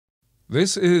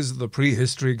This is the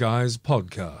Prehistory Guys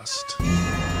podcast.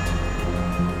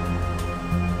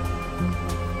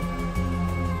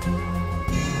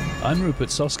 I'm Rupert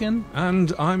Soskin.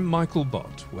 And I'm Michael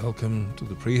Bott. Welcome to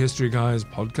the Prehistory Guys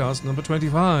podcast number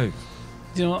 25.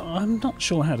 You know, I'm not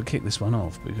sure how to kick this one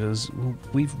off because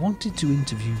we've wanted to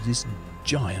interview this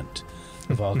giant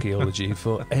of archaeology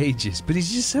for ages, but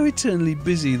he's just so eternally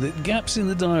busy that gaps in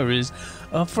the diaries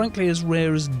are frankly as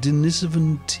rare as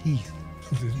Denisovan teeth.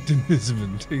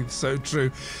 Denisovan teeth, so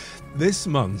true. This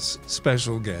month's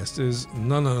special guest is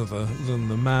none other than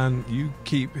the man you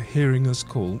keep hearing us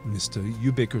call Mr.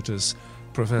 Ubiquitous,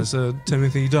 Professor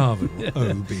Timothy Darvill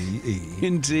OBE.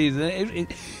 Indeed.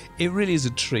 It really is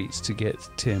a treat to get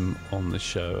Tim on the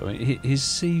show. I mean, his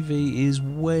CV is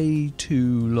way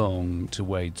too long to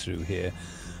wade through here.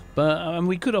 But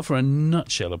we could offer a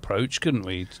nutshell approach, couldn't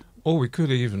we? Or we could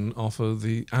even offer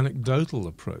the anecdotal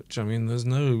approach. I mean, there's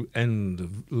no end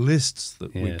of lists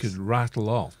that we could rattle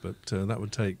off, but that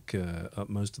would take up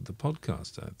most of the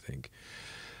podcast, I think.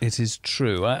 It is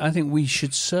true. I think we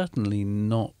should certainly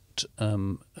not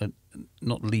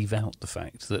leave out the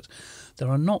fact that there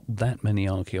are not that many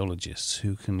archaeologists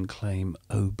who can claim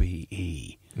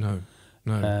OBE. No.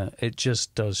 It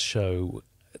just does show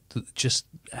just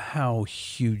how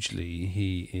hugely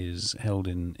he is held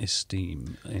in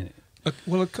esteem.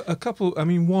 Well, a couple. I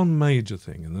mean, one major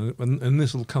thing, and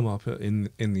this will come up in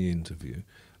the interview,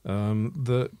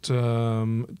 that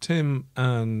Tim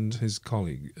and his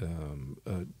colleague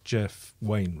Jeff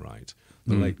Wainwright,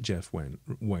 the late Jeff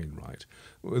Wainwright,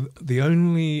 were the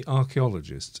only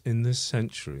archaeologists in this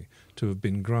century to have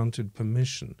been granted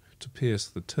permission to pierce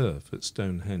the turf at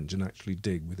Stonehenge and actually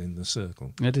dig within the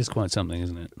circle. It is quite something,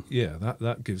 isn't it? Yeah,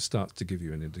 that starts to give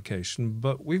you an indication.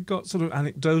 But we've got sort of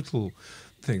anecdotal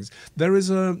things. There is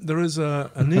a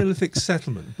Neolithic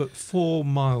settlement, but 4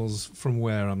 miles from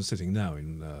where I'm sitting now,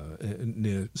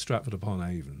 near Stratford upon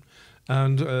Avon,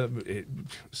 and it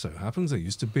so happens there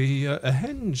used to be a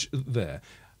henge there.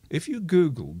 If you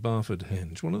Google Barford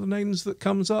Henge, one of the names that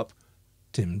comes up,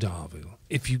 Tim Darvill.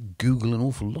 If you Google an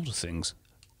awful lot of things,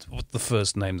 the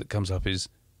first name that comes up is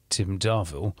Tim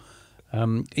Darvill,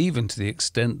 even to the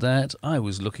extent that I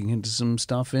was looking into some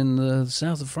stuff in the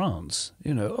south of France.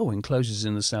 Enclosures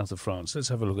in the south of France. Let's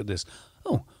have a look at this.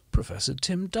 Oh, Professor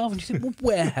Tim Darvill. You think, well,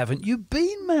 where haven't you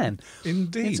been, man?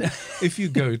 Indeed. If you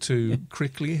go to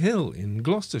Crickley Hill in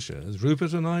Gloucestershire, as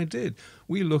Rupert and I did,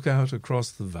 we look out across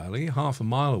the valley, half a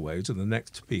mile away to the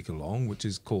next peak along, which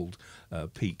is called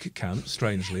Peak Camp,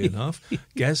 strangely enough.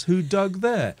 Guess who dug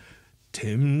there?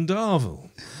 Tim Darvill.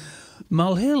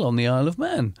 Mull Hill on the Isle of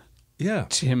Man. Yeah.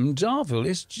 Tim Darvill.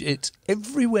 It's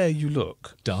everywhere you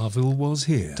look. Darvill was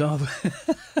here.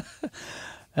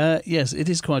 Yes, it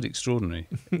is quite extraordinary.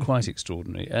 Quite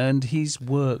extraordinary. And he's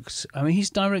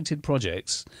directed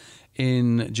projects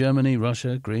in Germany,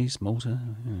 Russia, Greece, Malta,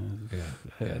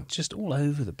 just all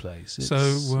over the place. It's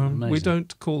we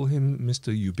don't call him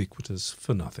Mr. Ubiquitous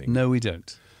for nothing. No, we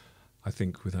don't. I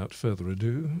think without further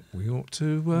ado, we ought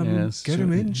to get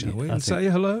him in, shall we, and say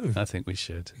hello. I think we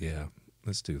should. Yeah,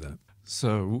 let's do that.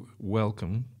 So,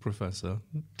 welcome, Professor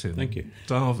Tim Thank you.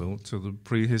 Darvill, to the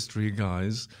Prehistory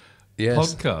Guys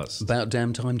podcast. About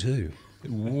damn time too.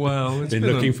 Well, it's been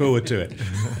looking forward to it.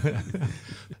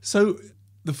 So,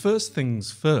 the first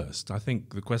things first, I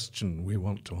think the question we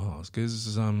want to ask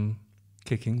is,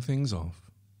 kicking things off,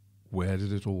 where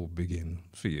did it all begin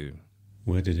for you?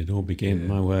 Where did it all begin? Yeah.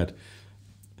 My word.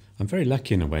 I'm very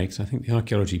lucky in a way because I think the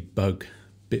archaeology bug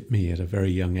bit me at a very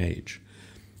young age.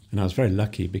 And I was very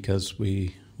lucky because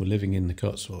we were living in the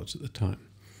Cotswolds at the time.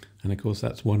 And of course,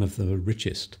 that's one of the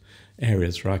richest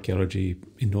areas for archaeology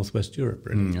in northwest Europe,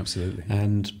 really. Absolutely.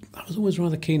 And I was always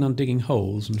rather keen on digging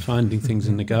holes and finding things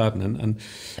in the garden. And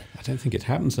I don't think it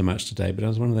happens so much today, but I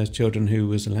was one of those children who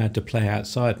was allowed to play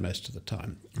outside most of the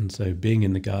time. And so being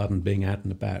in the garden, being out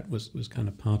and about was kind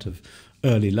of part of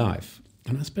early life.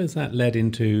 And I suppose that led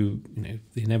into,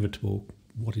 the inevitable,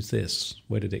 what is this?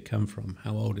 Where did it come from?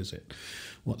 How old is it?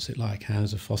 What's it like?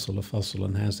 How's a fossil,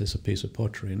 and how's this a piece of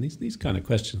pottery? And these kind of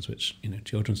questions which,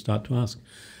 children start to ask.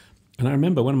 And I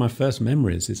remember one of my first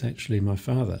memories is actually my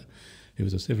father, who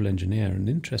was a civil engineer and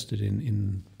interested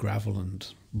in gravel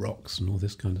and rocks and all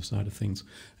this kind of side of things,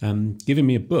 giving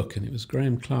me a book, and it was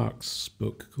Graham Clark's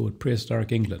book called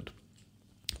Prehistoric England.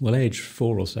 Well, age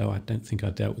 4 or so, I don't think I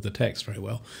dealt with the text very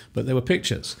well, but there were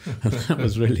pictures, and that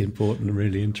was really important and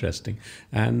really interesting.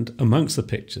 And amongst the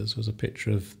pictures was a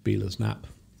picture of Beela's Knap,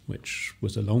 which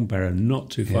was a long barrow not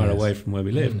too far away from where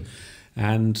we lived.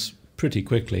 And pretty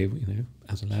quickly,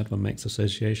 as a lad, one makes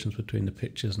associations between the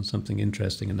pictures and something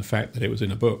interesting, and the fact that it was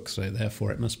in a book, so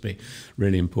therefore it must be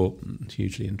really important and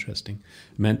hugely interesting,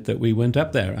 meant that we went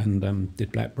up there and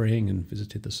did blackberrying and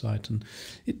visited the site. And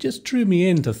it just drew me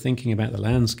into thinking about the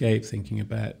landscape, thinking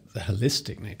about the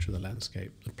holistic nature of the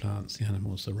landscape, the plants, the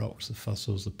animals, the rocks, the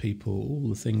fossils, the people, all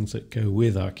the things that go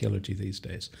with archaeology these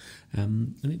days.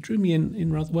 And it drew me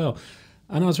in rather well.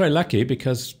 And I was very lucky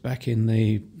because back in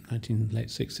the late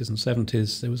 60s and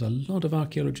 70s, there was a lot of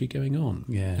archaeology going on.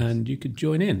 Yes. And you could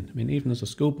join in. I mean, even as a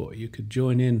schoolboy, you could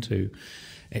join into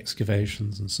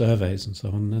excavations and surveys and so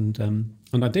on.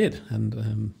 And I did,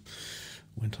 and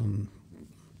went on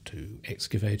to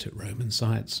excavate at Roman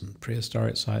sites and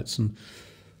prehistoric sites. And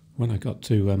when I got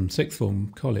to sixth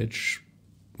form college,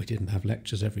 we didn't have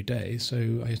lectures every day, so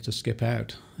I used to skip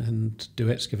out and do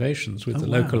excavations with the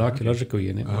local archaeological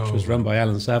unit, which was run by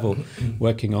Alan Saville,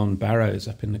 working on barrows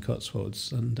up in the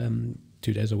Cotswolds. And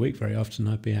 2 days a week, very often,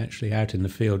 I'd be actually out in the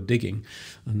field digging,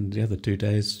 and the other 2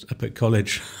 days up at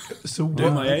college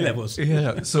doing my A-levels.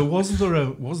 Yeah. So was there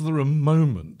a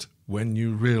moment when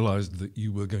you realised that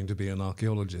you were going to be an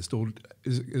archaeologist, or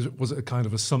was it a kind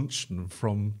of assumption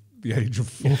from the age of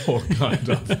 4, kind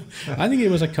of? I think it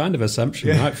was a kind of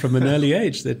assumption, right, from an early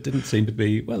age. There didn't seem to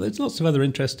be, well, there's lots of other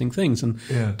interesting things. And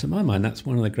to my mind, that's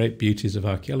one of the great beauties of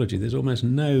archaeology. There's almost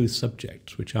no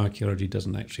subject which archaeology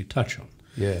doesn't actually touch on.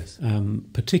 Yes.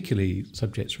 Particularly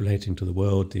subjects relating to the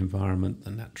world, the environment,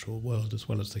 the natural world, as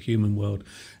well as the human world.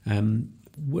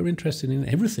 We're interested in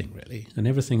everything, really, and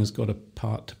everything has got a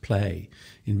part to play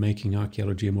in making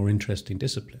archaeology a more interesting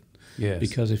discipline. Yes.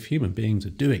 Because if human beings are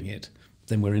doing it,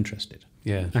 then we're interested.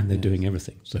 Yeah. And they're doing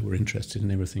everything, so we're interested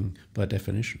in everything by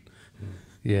definition.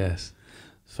 Yes.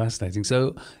 Fascinating.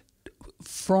 So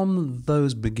from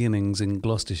those beginnings in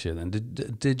Gloucestershire then,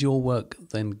 did your work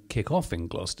then kick off in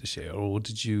Gloucestershire, or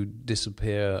did you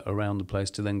disappear around the place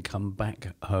to then come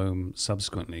back home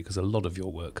subsequently? Because a lot of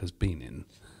your work has been in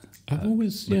I've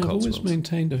always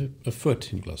maintained a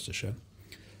foot in Gloucestershire.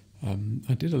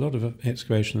 I did a lot of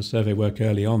excavation and survey work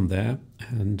early on there,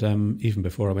 and even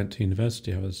before I went to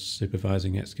university, I was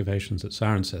supervising excavations at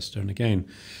Cirencester. And again,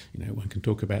 one can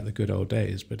talk about the good old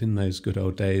days, but in those good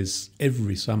old days,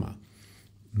 every summer,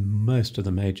 most of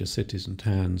the major cities and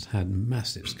towns had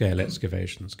massive scale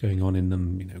excavations going on in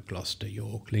them. Gloucester,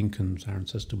 York, Lincoln,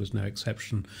 Cirencester was no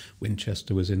exception.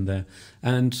 Winchester was in there.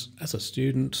 And as a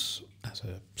student, as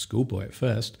a schoolboy at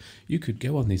first, you could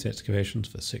go on these excavations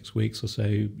for 6 weeks or so.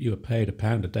 You were paid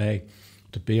 £1 a day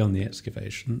to be on the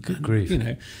excavation. Good grief.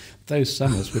 Those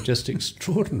summers were just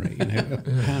extraordinary.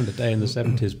 £1 a day in the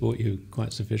 70s bought you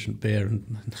quite sufficient beer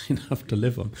and enough to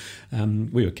live on.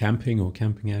 We were camping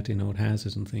out in old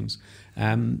houses and things.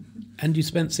 And you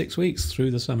spent 6 weeks through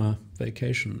the summer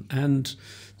vacation. And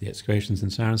the excavations in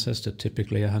Cirencester,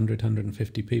 typically 100,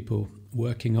 150 people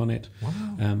working on it.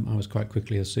 Wow. I was quite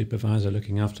quickly a supervisor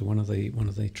looking after one of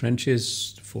the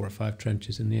trenches, 4 or 5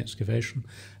 trenches in the excavation.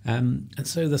 And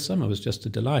so the summer was just a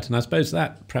delight. And I suppose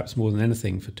that, perhaps more than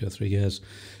anything, for 2 or 3 years,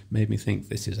 made me think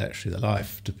this is actually the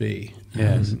life to be.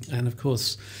 Yes. And of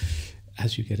course,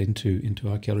 as you get into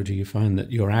archaeology, you find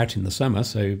that you're out in the summer.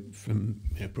 So from,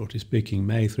 broadly speaking,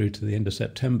 May through to the end of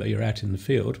September, you're out in the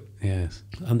field. Yes.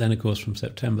 And then, of course, from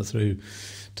September through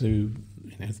to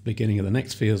the beginning of the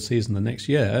next field season, the next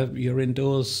year, you're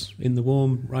indoors in the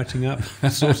warm, writing up,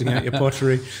 sorting out your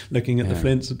pottery, looking at the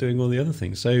flints and doing all the other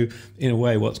things. So in a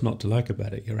way, what's not to like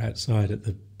about it? You're outside at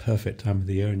the perfect time of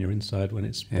the year and you're inside when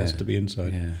it's best to be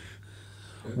inside. Yeah.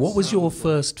 What was your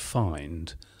first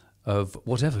find of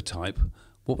whatever type?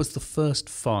 What was the first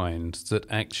find that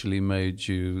actually made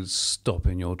you stop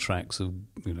in your tracks of,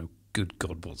 good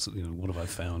God, what have I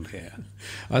found here?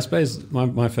 I suppose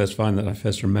my first find that I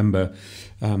first remember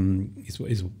is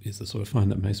the sort of find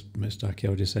that most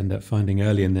archaeologists end up finding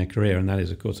early in their career, and that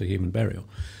is, of course, a human burial.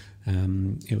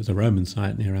 It was a Roman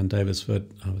site near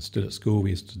Andoversford. I was still at school.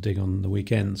 We used to dig on the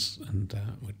weekends, and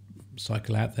would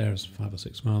cycle out there, it's 5 or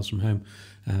 6 miles from home,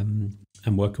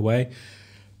 and work away.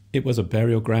 It was a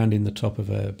burial ground in the top of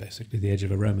basically the edge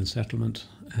of a Roman settlement.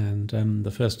 And the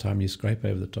first time you scrape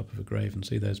over the top of a grave and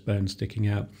see those bones sticking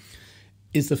out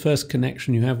is the first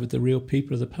connection you have with the real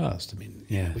people of the past. I mean,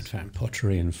 we'd found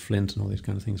pottery and flint and all these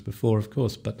kind of things before, of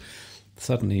course, but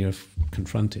suddenly you're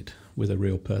confronted with a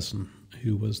real person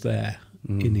who was there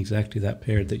in exactly that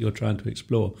period that you're trying to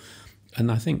explore. And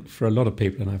I think for a lot of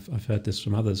people, and I've heard this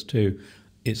from others too,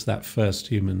 it's that first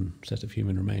set of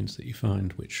human remains that you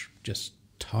find which just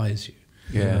ties you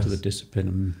to the discipline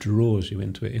and draws you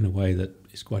into it in a way that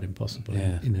is quite impossible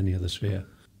in any other sphere.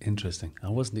 Interesting. I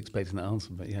wasn't expecting that answer,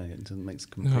 but it doesn't make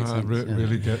complete sense. I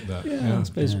really get that. I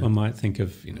suppose one might think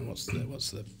of what's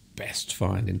the best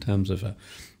find in terms of a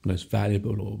most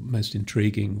valuable or most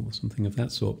intriguing or something of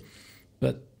that sort.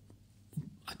 But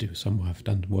I've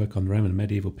done work on the Roman and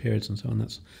medieval periods and so on.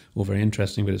 That's all very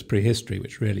interesting, but it's prehistory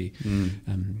which really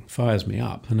fires me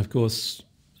up. And of course,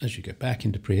 as you go back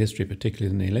into prehistory,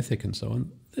 particularly the Neolithic and so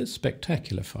on, there's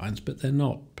spectacular finds, but they're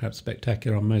not perhaps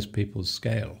spectacular on most people's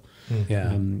scale.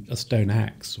 Yeah. A stone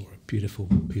axe or a beautiful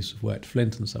piece of worked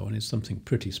flint and so on is something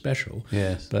pretty special.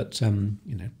 Yes. But,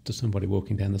 to somebody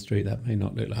walking down the street, that may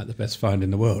not look like the best find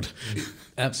in the world.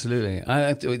 Absolutely.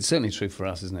 It's certainly true for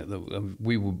us, isn't it, that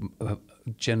we will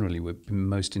generally we're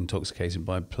most intoxicated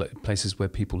by places where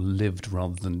people lived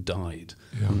rather than died.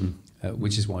 Yeah.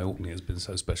 Which is why Orkney has been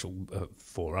so special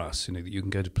for us. You know, that you can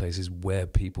go to places where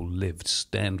people lived,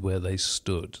 stand where they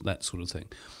stood, that sort of thing.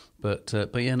 But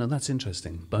yeah, no, that's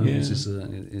interesting. Bones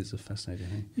is a fascinating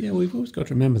thing. Yeah, we've always got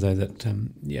to remember though that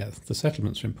the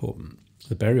settlements are important.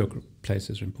 The burial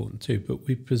places are important too, but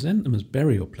we present them as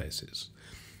burial places,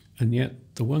 and yet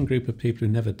the one group of people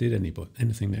who never did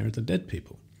anything there are the dead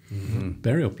people. Mm-hmm.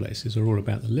 Burial places are all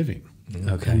about the living.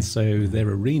 Okay. And so they're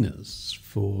arenas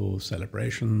for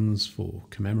celebrations, for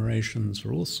commemorations,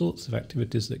 for all sorts of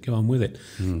activities that go on with it.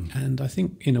 And I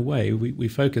think, in a way, we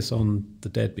focus on the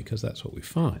dead because that's what we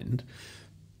find,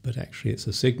 but actually it's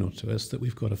a signal to us that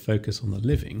we've got to focus on the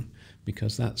living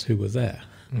because that's who were there.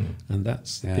 And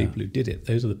that's the people who did it.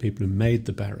 Those are the people who made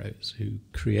the barrows, who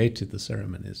created the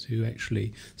ceremonies, who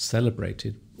actually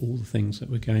celebrated all the things that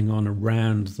were going on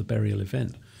around the burial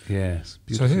event. Yes.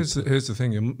 So here's the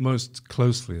thing. You're most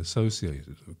closely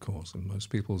associated, of course, in most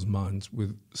people's minds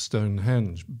with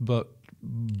Stonehenge, but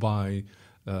by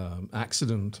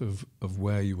accident of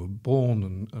where you were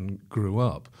born and grew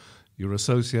up, your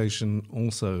association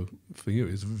also for you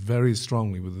is very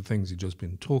strongly with the things you've just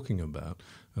been talking about,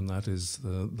 and that is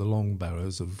the Long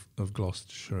Barrows of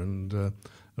Gloucestershire and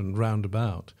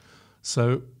roundabout.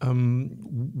 So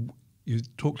you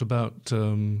talked about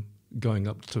going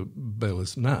up to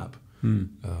Bayless Knapp,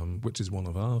 which is one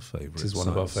of our favourites. Which is one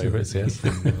of our favourites, yes.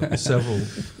 From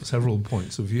several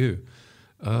points of view.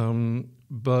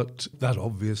 But that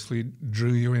obviously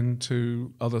drew you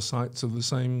into other sites of the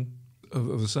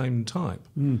same type.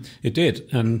 It did,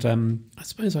 and I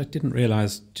suppose I didn't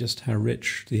realise just how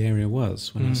rich the area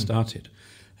was when I started.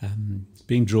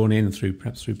 Being drawn in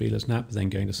perhaps through Bayless Knapp, then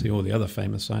going to see all the other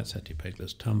famous sites, Hetty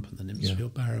Tump and the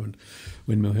Nymsfield Barrow and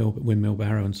Windmill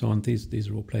Barrow and so on. These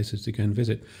are all places to go and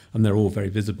visit, and they're all very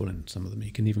visible in some of them.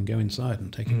 You can even go inside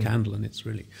and take a candle, and it's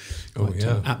really quite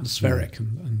atmospheric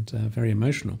and very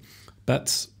emotional.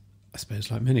 But I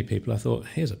suppose, like many people, I thought,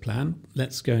 here's a plan.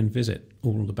 Let's go and visit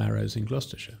all the barrows in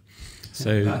Gloucestershire.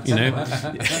 So,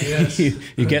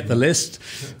 you get the list,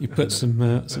 you put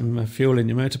some fuel in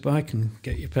your motorbike and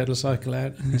get your pedal cycle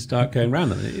out and you start going around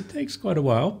them. It takes quite a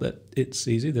while, but it's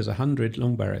easy. There's 100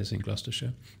 long barrows in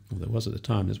Gloucestershire. Well, there was at the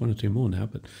time. There's 1 or 2 more now,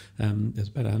 but there's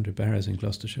about 100 barrows in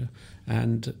Gloucestershire.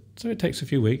 And so it takes a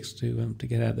few weeks to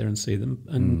get out there and see them.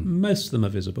 And most of them are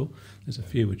visible. There's a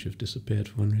few which have disappeared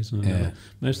for one reason or another. Yeah.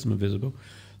 Most of them are visible.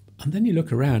 And then you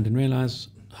look around and realise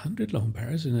 100 long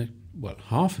barrows in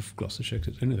half of Gloucestershire,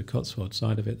 because it's only the Cotswold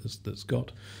side of it that's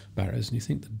got barrows, and you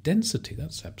think the density,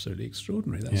 that's absolutely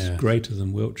extraordinary. That's greater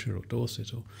than Wiltshire or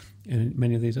Dorset or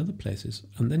many of these other places.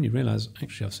 And then you realise,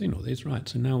 actually, I've seen all these, right,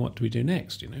 so now what do we do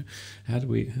next? How do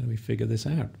we figure this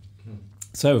out?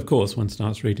 So, of course, one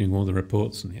starts reading all the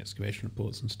reports and the excavation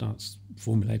reports and starts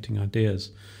formulating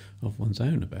ideas of one's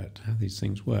own about how these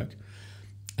things work.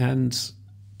 And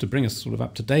to bring us sort of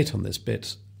up to date on this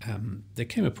bit, there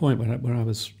came a point where I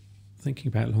was thinking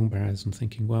about long barrows and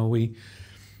thinking, well, we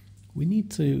need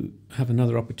to have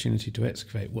another opportunity to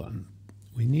excavate one.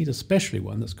 We need especially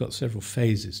one that's got several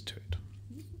phases to it.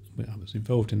 I was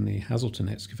involved in the Hazelton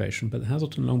excavation, but the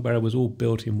Hazelton Long Barrow was all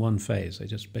built in one phase. They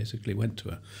just basically went to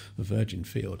a virgin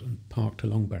field and parked a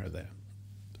long barrow there.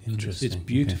 Interesting. It's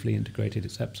beautifully integrated.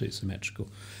 It's absolutely symmetrical.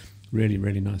 Really,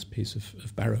 really nice piece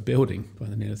of barrow building by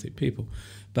the Neolithic people.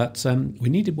 But we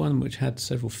needed one which had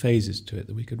several phases to it,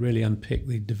 that we could really unpick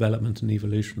the development and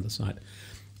evolution of the site.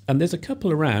 And there's a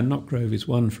couple around. Knott Grove is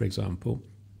one, for example.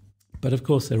 But of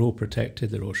course, they're all protected,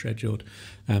 they're all scheduled.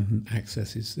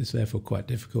 Access is therefore quite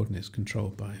difficult, and it's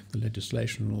controlled by the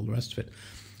legislation and all the rest of it.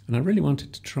 And I really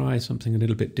wanted to try something a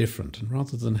little bit different. And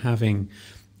rather than having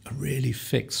a really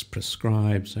fixed,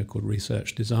 prescribed, so-called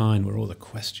research design where all the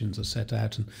questions are set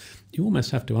out, and you almost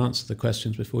have to answer the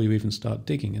questions before you even start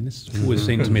digging, and this always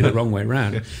seemed to me the wrong way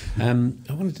round.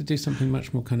 I wanted to do something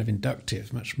much more kind of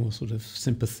inductive, much more sort of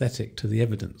sympathetic to the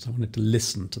evidence. I wanted to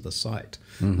listen to the site.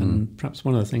 And perhaps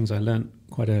one of the things I learnt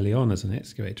quite early on as an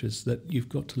excavator is that you've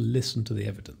got to listen to the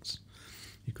evidence.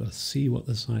 You've got to see what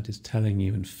the site is telling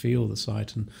you and feel the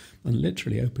site and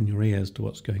literally open your ears to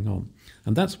what's going on.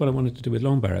 And that's what I wanted to do with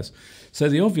Long Barrows. So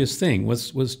the obvious thing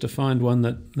was to find one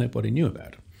that nobody knew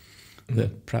about,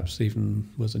 that perhaps even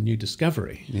was a new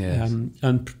discovery. Yes.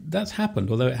 And that's happened,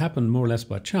 although it happened more or less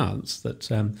by chance, that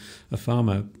a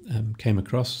farmer came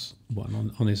across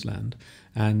one on his land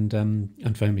and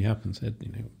phoned me up and said,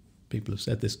 people have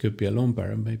said this could be a long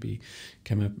barrow, maybe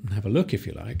come up and have a look if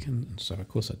you like. And so, of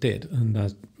course, I did. And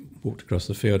I walked across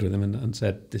the field with him and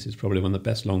said, this is probably one of the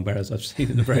best long barrows I've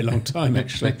seen in a very long time,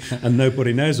 actually, and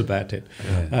nobody knows about it.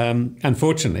 Yeah.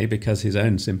 Unfortunately, because his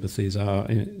own sympathies are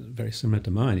very similar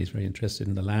to mine. He's very interested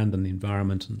in the land and the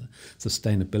environment and the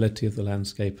sustainability of the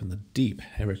landscape and the deep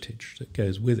heritage that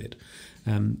goes with it.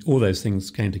 All those things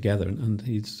came together, and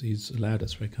he's allowed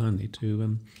us very kindly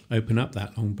to open up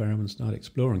that long barrow and start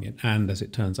exploring it. And as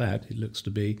it turns out, it looks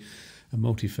to be a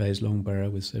multi-phase long barrow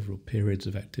with several periods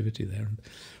of activity there. And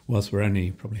whilst we're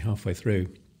only probably halfway through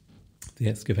the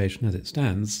excavation as it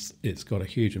stands, it's got a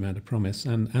huge amount of promise.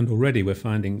 And already we're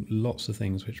finding lots of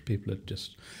things which people have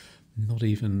just not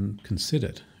even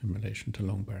considered in relation to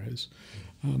long barrows.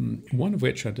 One of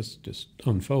which I just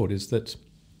unfold is that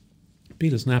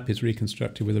Beela's Nap is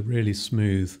reconstructed with a really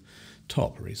smooth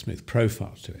top, a really smooth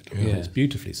profile to it. Yeah. It's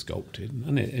beautifully sculpted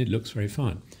and it looks very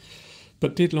fine.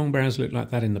 But did long barrows look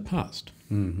like that in the past?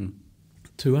 Mm-hmm.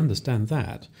 To understand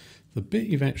that, the bit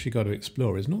you've actually got to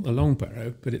explore is not the long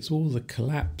barrow, but it's all the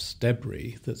collapsed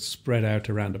debris that's spread out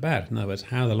around about. In other words,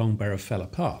 how the long barrow fell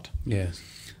apart. Yes.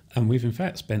 And we've in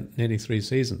fact spent nearly 3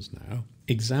 seasons now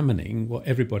examining what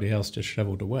everybody else just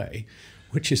shoveled away,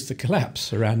 which is the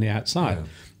collapse around the outside. Yeah.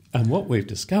 And what we've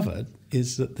discovered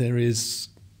is that there is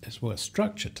a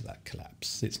structure to that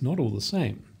collapse. It's not all the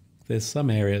same. There's some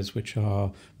areas which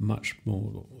are much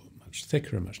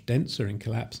thicker and much denser in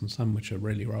collapse, and some which are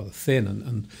really rather thin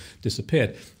and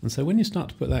disappeared. And so when you start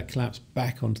to put that collapse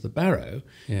back onto the barrow,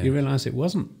 you realise it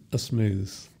wasn't a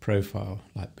smooth profile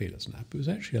like Beela's Nap. It was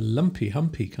actually a lumpy,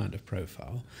 humpy kind of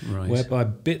profile, whereby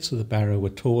bits of the barrow were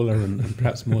taller and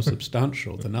perhaps more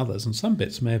substantial than others, and some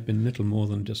bits may have been little more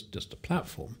than just a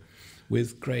platform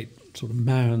with great sort of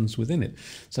mounds within it.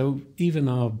 So even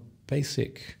our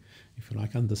basic, if you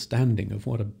like, understanding of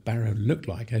what a barrow looked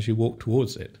like as you walk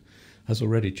towards it has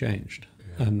already changed.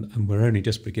 Yeah. And we're only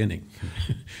just beginning.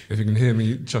 If you can hear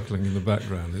me chuckling in the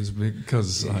background, it's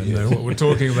because I know what we're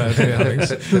talking about here,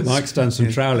 Alex. Mike's done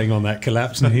some troweling on that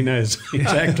collapse and he knows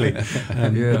exactly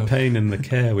the pain and the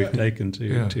care we've taken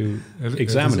to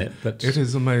examine it. But it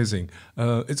is amazing.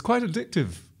 It's quite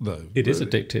addictive, though. It is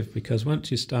addictive because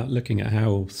once you start looking at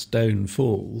how stone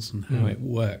falls and how it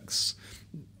works,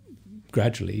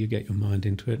 gradually you get your mind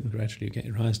into it and gradually you get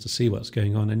your eyes to see what's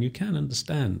going on, and you can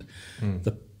understand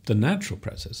the natural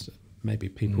process. Maybe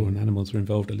people and animals are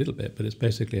involved a little bit, but it's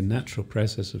basically a natural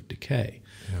process of decay.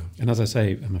 Yeah. And as I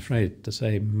say, I'm afraid to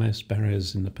say, most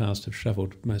barrows in the past have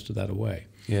shovelled most of that away.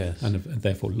 Yes. And have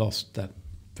therefore lost that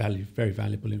very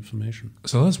valuable information.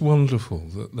 So that's wonderful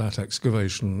that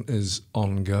excavation is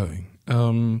ongoing.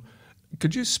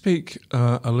 Could you speak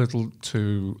a little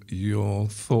to your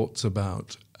thoughts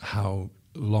about how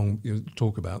long we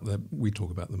talk about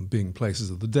them being places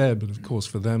of the dead, but of course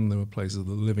for them they were places of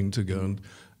the living to go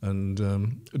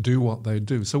and do what they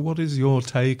do. So what is your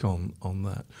take on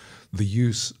that, the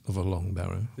use of a long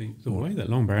barrow? The way that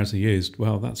long barrows are used,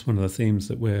 well, that's one of the themes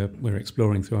that we're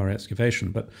exploring through our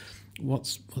excavation. But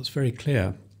what's very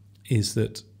clear is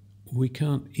that we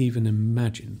can't even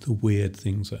imagine the weird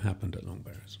things that happened at long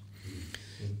barrows.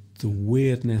 The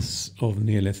weirdness of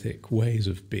Neolithic ways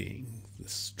of being, the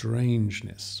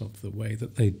strangeness of the way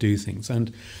that they do things.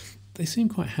 And they seem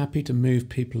quite happy to move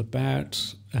people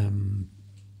about,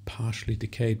 partially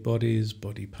decayed bodies,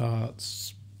 body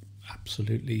parts,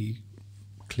 absolutely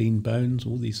clean bones.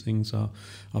 All these things are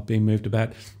being moved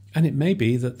about. And it may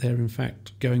be that they're in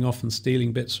fact going off and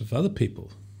stealing bits of other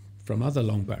people from other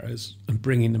long barrows and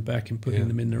bringing them back and putting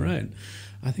them in their own.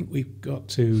 I think we've got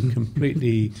to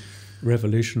completely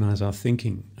revolutionise our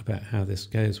thinking about how this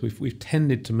goes. We've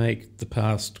tended to make the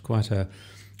past quite a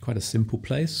simple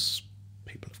place.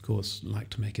 People, of course, like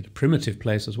to make it a primitive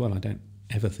place as well. I don't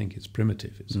ever think it's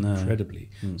primitive. It's incredibly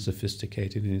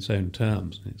sophisticated in its own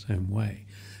terms, in its own way.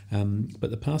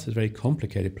 But the past is a very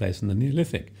complicated place, and the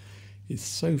Neolithic is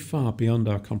so far beyond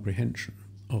our comprehension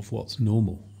of what's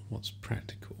normal, what's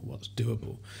practical, what's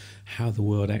doable, how the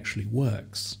world actually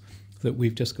works, that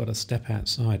we've just got to step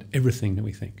outside everything that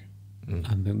we think.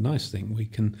 And the nice thing, we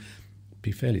can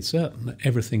be fairly certain that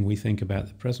everything we think about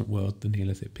the present world, the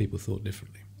Neolithic people thought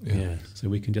differently. Yeah. So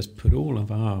we can just put all of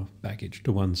our baggage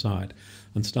to one side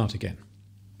and start again.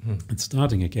 And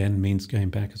starting again means going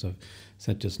back, as I've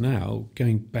said just now,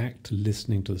 going back to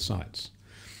listening to the sites.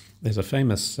 There's a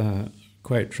famous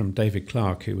quote from David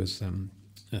Clarke, who was a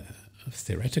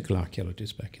theoretical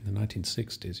archaeologist back in the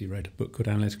 1960s. He wrote a book called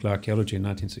Analytical Archaeology in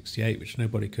 1968, which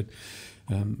nobody could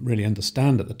really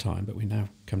understand at the time, but we now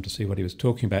come to see what he was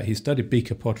talking about. He studied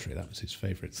beaker pottery. That was his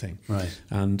favourite thing. Right.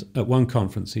 And at one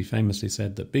conference, he famously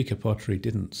said that beaker pottery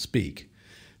didn't speak,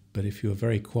 but if you were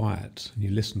very quiet and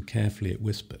you listened carefully, it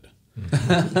whispered.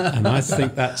 And I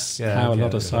think that's how a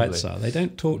lot of sites are. They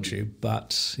don't talk to you,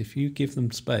 but if you give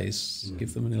them space,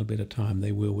 give them a little bit of time,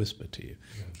 they will whisper to you.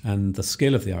 And the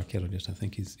skill of the archaeologist, I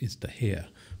think, is to hear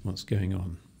what's going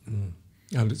on.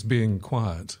 And it's being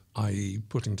quiet, i.e.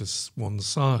 putting to one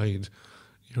side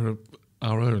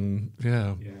our own,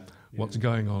 what's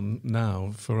going on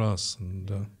now for us.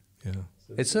 And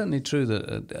It's certainly true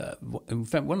that, in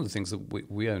fact, one of the things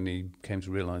that we only came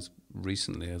to realise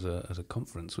recently at a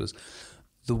conference was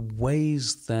the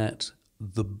ways that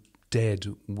the dead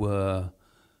were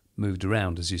moved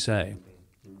around, as you say.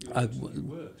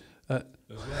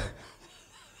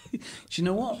 Do you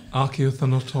know what?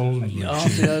 Archaeothanatology.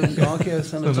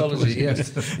 Archaeothanatology,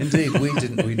 yes, indeed.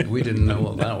 We didn't know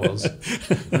what that was.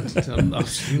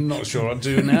 I'm not sure I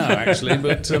do now, actually.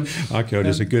 But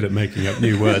archaeologists are good at making up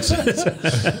new words.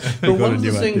 But one of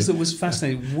the things that was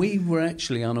fascinating, we were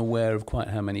actually unaware of quite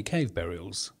how many cave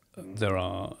burials there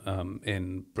are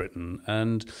in Britain,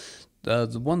 and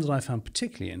the one that I found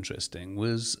particularly interesting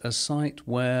was a site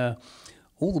where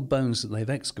all the bones that they've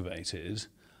excavated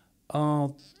are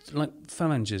like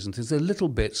phalanges and things. They're little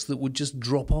bits that would just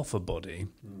drop off a body.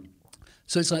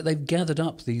 So it's like they've gathered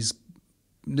up these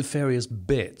nefarious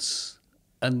bits,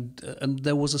 and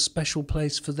there was a special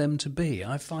place for them to be.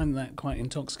 I find that quite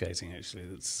intoxicating, actually.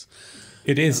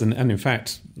 It is, and in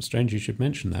fact, strange you should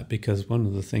mention that, because one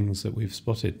of the things that we've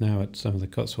spotted now at some of the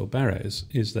Cotswold Barrows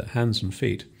is that hands and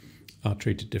feet are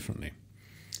treated differently.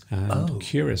 And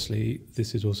curiously,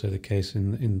 this is also the case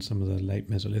in some of the late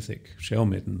Mesolithic shell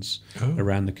middens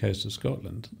around the coast of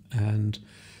Scotland. And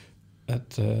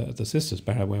at the Sisters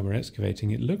Barrow, where we're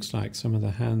excavating, it looks like some of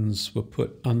the hands were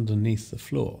put underneath the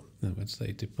floor. In other words,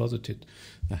 they deposited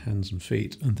the hands and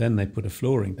feet, and then they put a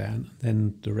flooring down, and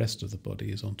then the rest of the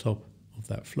body is on top of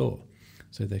that floor.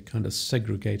 So they're kind of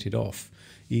segregated off,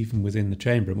 even within the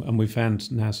chamber. And we've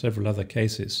found now several other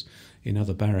cases in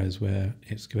other barrows where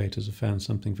excavators have found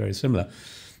something very similar.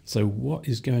 So what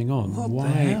is going on?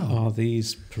 Why are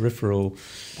these peripheral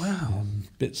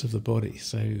bits of the body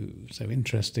so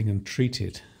interesting and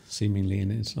treated seemingly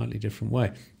in a slightly different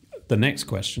way? The next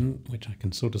question, which I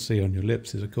can sort of see on your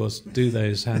lips, is, of course, do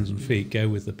those hands and feet go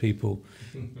with the people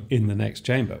in the next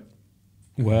chamber?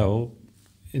 Well,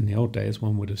 in the old days,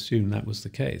 one would assume that was the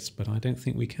case, but I don't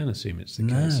think we can assume it's the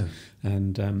case.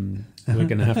 And we're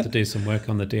going to have to do some work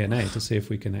on the DNA to see if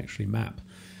we can actually map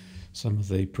some of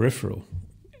the peripheral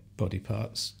body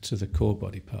parts to the core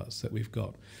body parts that we've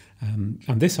got. And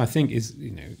this, I think, is,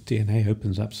 DNA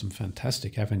opens up some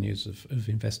fantastic avenues of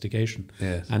investigation.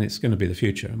 Yes. And it's going to be the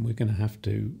future. And we're going to have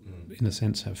to, in a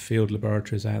sense, have field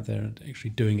laboratories out there and actually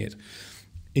doing it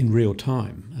in real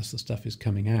time as the stuff is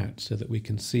coming out, so that we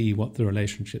can see what the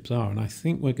relationships are. And I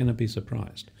think we're going to be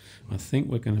surprised. I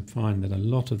think we're going to find that a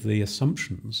lot of the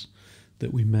assumptions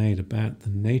that we made about the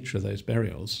nature of those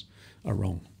burials are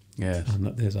wrong. Yes. And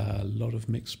that there's a lot of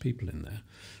mixed people in there.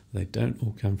 They don't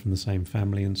all come from the same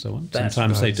family and so on. That's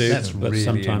sometimes nice. they do, That's but really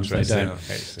sometimes they don't.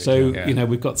 So,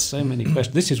 we've got so many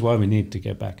questions. This is why we need to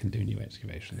go back and do new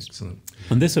excavations. Excellent.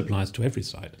 And this applies to every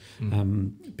site,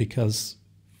 because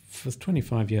for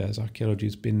 25 years, archaeology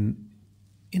has been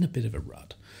in a bit of a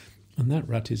rut. And that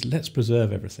rut is, let's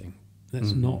preserve everything.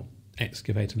 Let's not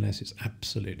excavate unless it's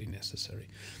absolutely necessary.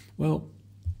 Well,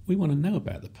 we want to know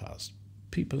about the past.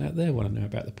 People out there want to know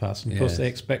about the past. And of course, they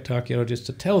expect archaeologists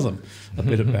to tell them a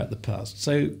bit about the past.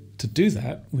 So to do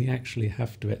that, we actually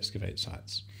have to excavate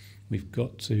sites. We've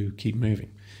got to keep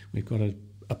moving. We've got to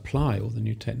apply all the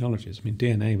new technologies. I mean,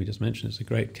 DNA, we just mentioned, is a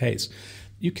great case.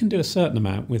 You can do a certain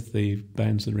amount with the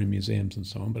bones that are in museums and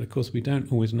so on, but of course we don't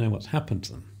always know what's happened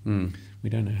to them. We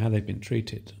don't know how they've been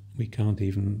treated. We can't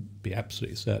even be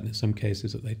absolutely certain in some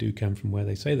cases that they do come from where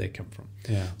they say they come from.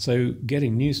 Yeah. So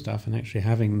getting new stuff and actually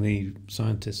having the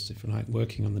scientists, if you like,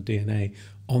 working on the DNA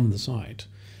on the site,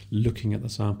 looking at the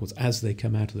samples as they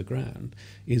come out of the ground,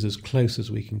 is as close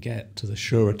as we can get to the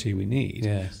surety we need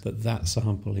that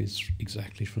sample is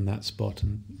exactly from that spot,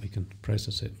 and we can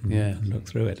process it and look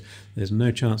through it. There's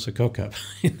no chance of cock-up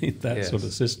in that sort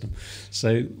of system.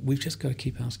 So we've just got to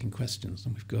keep asking questions,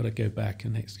 and we've got to go back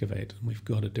and excavate, and we've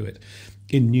got to do it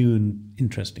in new and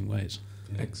interesting ways.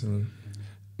 Excellent.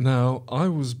 Now, I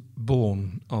was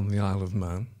born on the Isle of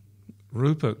Man.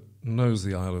 Rupert knows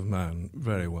the Isle of Man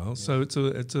very well, so it's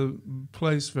a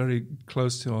place very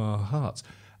close to our hearts.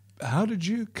 How did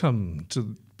you come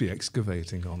to be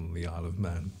excavating on the Isle of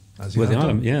Man?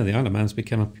 The Isle of Man's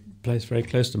become a place very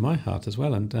close to my heart as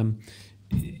well, and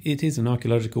it is an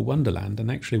archaeological wonderland,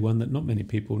 and actually one that not many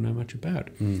people know much about.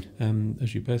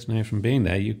 As you both know from being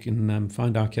there, you can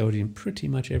find archaeology in pretty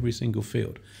much every single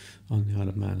field on the Isle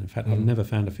of Man. In fact, I've never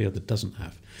found a field that doesn't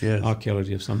have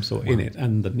archaeology of some sort in it,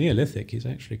 and the Neolithic is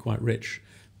actually quite rich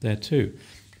there too.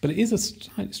 But it is a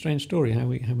slightly strange story how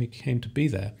we came to be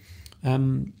there.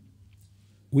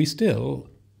 We still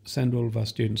send all of our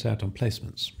students out on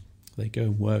placements. They go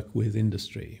and work with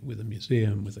industry, with a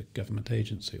museum, with a government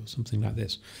agency or something like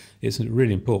this. It's a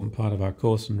really important part of our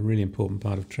course and a really important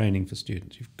part of training for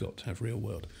students. You've got to have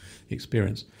real-world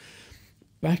experience.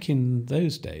 Back in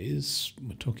those days,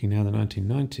 we're talking now the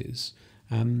 1990s,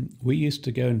 we used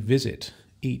to go and visit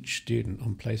each student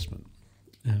on placement.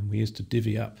 We used to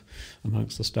divvy up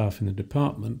amongst the staff in the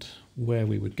department where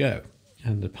we would go.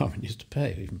 And the department used to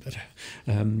pay even better.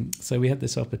 So we had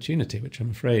this opportunity, which I'm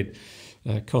afraid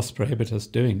cost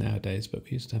prohibitous doing nowadays, but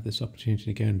we used to have this opportunity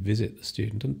to go and visit the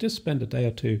student and just spend a day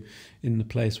or two in the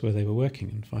place where they were working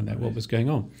and find out what was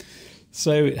going on.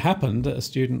 So it happened that a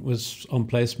student was on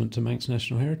placement to Manx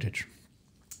National Heritage.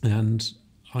 And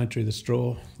I drew the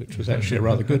straw, which was actually a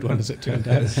rather good one, as it turned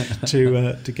out,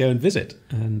 to go and visit.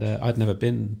 And I'd never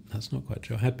been, that's not quite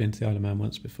true, I had been to the Isle of Man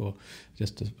once before,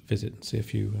 just to visit and see a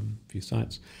few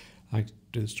sites. I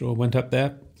drew the straw, went up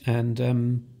there,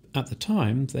 and at the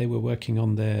time they were working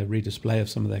on their redisplay of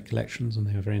some of their collections, and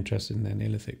they were very interested in their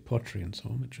Neolithic pottery and so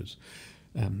on, which was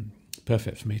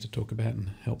perfect for me to talk about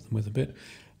and help them with a bit.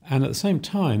 And at the same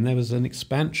time, there was an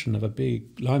expansion of a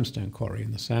big limestone quarry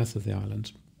in the south of the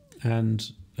island.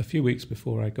 And a few weeks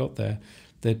before I got there,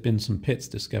 there'd been some pits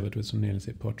discovered with some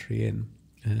Neolithic pottery in.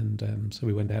 And so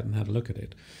we went out and had a look at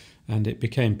it. And it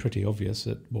became pretty obvious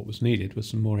that what was needed was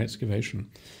some more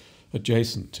excavation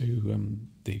adjacent to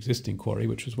the existing quarry,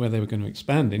 which was where they were going to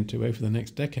expand into over the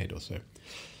next decade or so.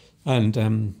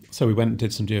 And so we went and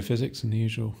did some geophysics and the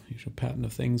usual pattern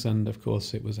of things. And, of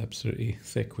course, it was absolutely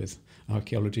thick with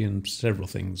archaeology, and several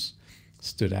things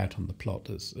stood out on the plot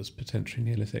as potentially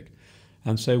Neolithic.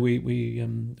 And so we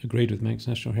agreed with Manx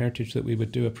National Heritage that we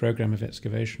would do a programme of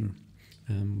excavation,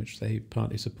 which they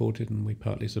partly supported and we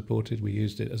partly supported. We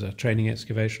used it as a training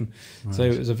excavation. Right. So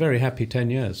it was a very happy 10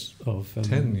 years of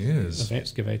 10 years of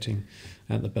excavating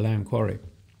at the Ballan Quarry.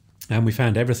 And we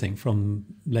found everything from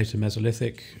later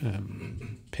Mesolithic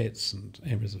pits and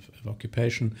areas of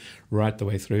occupation, right the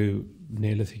way through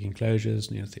Neolithic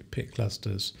enclosures, Neolithic pit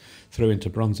clusters, through into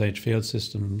Bronze Age field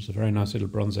systems, a very nice little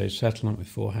Bronze Age settlement with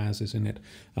 4 houses in it.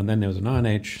 And then there was an Iron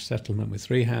Age settlement with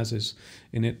 3 houses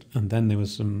in it. And then there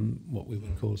was some, what we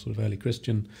would call sort of early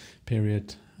Christian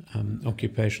period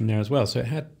occupation there as well. So it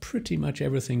had pretty much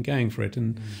everything going for it.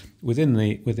 And within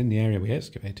the area we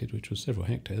excavated, which was several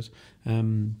hectares,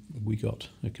 we got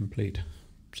a complete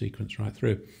sequence right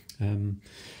through.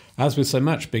 As with so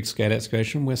much big-scale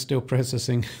excavation, we're still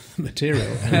processing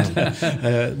material.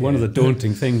 And, one of the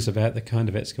daunting things about the kind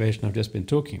of excavation I've just been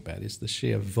talking about is the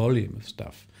sheer volume of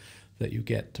stuff that you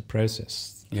get to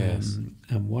process. Yes.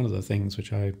 And one of the things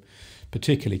which I'm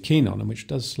particularly keen on, and which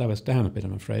does slow us down a bit,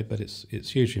 I'm afraid, but it's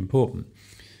hugely important.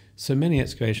 So many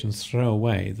excavations throw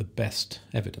away the best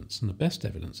evidence, and the best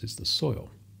evidence is the soil.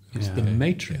 It's the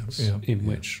matrix in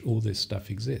which all this stuff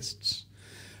exists.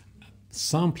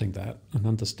 Sampling that and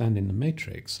understanding the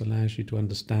matrix allows you to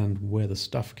understand where the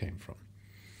stuff came from.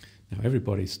 Now,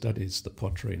 everybody studies the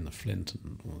pottery and the flint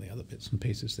and all the other bits and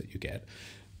pieces that you get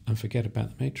and forget about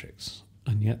the matrix,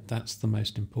 and yet that's the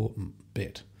most important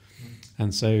bit.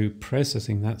 And so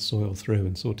processing that soil through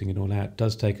and sorting it all out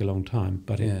does take a long time,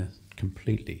 but it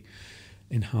completely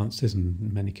enhances and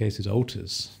in many cases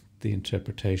alters the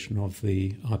interpretation of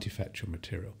the artifactual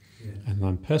material. Yeah. And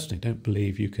I personally don't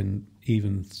believe you can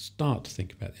even start to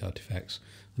think about the artifacts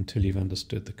until you've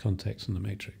understood the context and the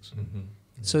matrix. Mm-hmm.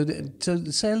 So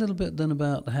say a little bit then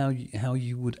about how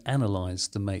you would analyse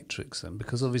the matrix then,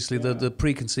 because obviously the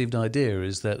preconceived idea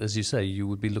is that, as you say, you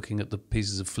would be looking at the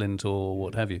pieces of flint or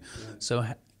what have you. Yeah. So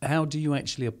how do you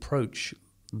actually approach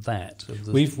that?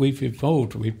 We've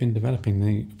evolved. We've been developing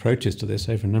the approaches to this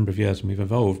over a number of years, and we've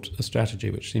evolved a strategy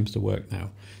which seems to work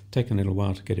now. It's taken a little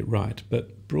while to get it right,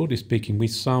 but broadly speaking, we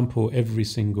sample every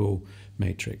single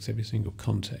matrix, every single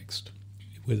context,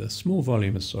 with a small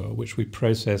volume of soil, which we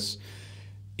process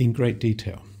in great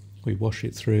detail. We wash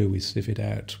it through, we sieve it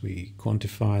out, we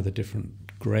quantify the different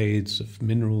grades of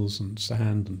minerals and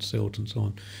sand and silt and so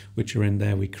on, which are in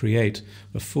there. We create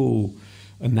a full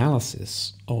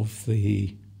analysis of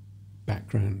the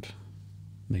background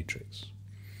matrix.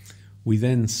 We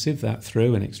then sieve that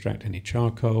through and extract any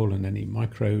charcoal and any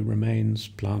micro remains,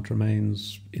 plant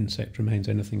remains, insect remains,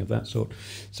 anything of that sort,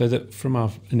 so that from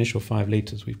our initial 5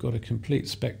 litres we've got a complete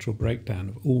spectral breakdown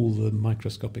of all the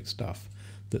microscopic stuff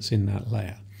that's in that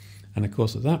layer. And of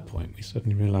course at that point we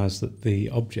suddenly realise that the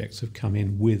objects have come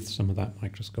in with some of that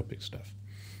microscopic stuff.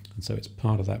 And so it's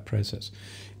part of that process.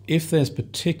 If there's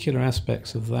particular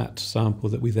aspects of that sample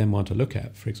that we then want to look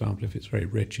at, for example, if it's very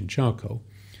rich in charcoal,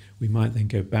 we might then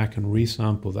go back and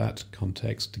resample that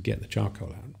context to get the charcoal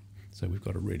out. So we've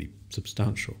got a really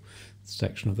substantial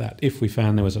section of that. If we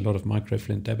found there was a lot of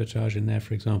microflint debitage in there,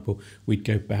 for example, we'd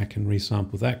go back and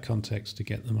resample that context to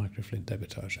get the microflint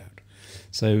debitage out.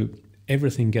 So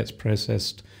everything gets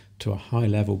processed to a high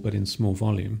level but in small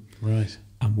volume. Right.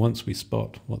 And once we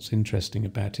spot what's interesting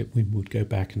about it, we would go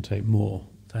back and take more.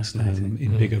 Fascinating.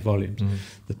 In bigger volumes.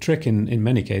 The trick in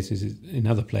many cases, in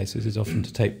other places, is often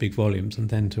to take big volumes and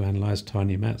then to analyse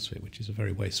tiny amounts of it, which is a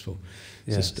very wasteful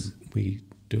system. We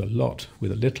do a lot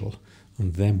with a little,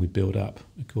 and then we build up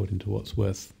according to what's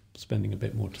worth spending a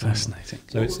bit more time. Fascinating.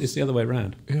 So it's the other way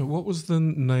around. Yeah, what was the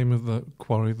name of the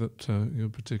quarry that you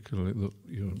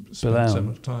spent so Ballown.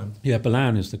 much time? Yeah,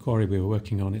 Ballown is the quarry we were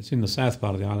working on. It's in the south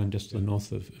part of the island, just to the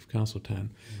north of Castletown.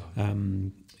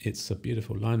 It's a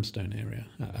beautiful limestone area,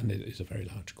 and it is a very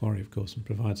large quarry, of course, and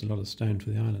provides a lot of stone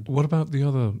for the island. What about the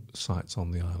other sites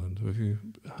on the island? Have you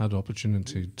had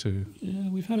opportunity to... Yeah,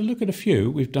 we've had a look at a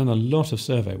few. We've done a lot of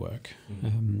survey work,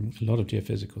 a lot of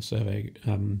geophysical survey,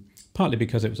 partly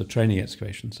because it was a training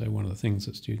excavation, so one of the things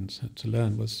that students had to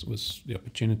learn was the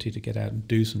opportunity to get out and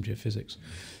do some geophysics.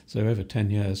 So over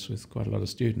 10 years with quite a lot of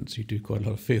students, you do quite a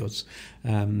lot of fields.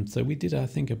 So we did, I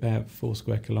think, about 4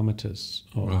 square kilometres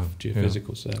of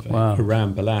geophysical survey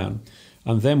around Ballown.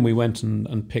 And then we went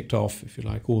and picked off, if you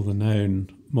like, all the known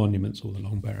monuments, all the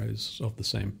Long Barrows of the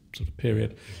same sort of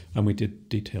period, and we did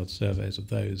detailed surveys of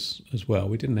those as well.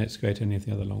 We didn't excavate any of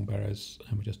the other Long Barrows,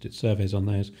 and we just did surveys on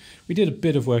those. We did a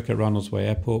bit of work at Ronaldsway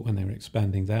Airport when they were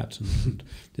expanding that, and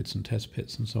did some test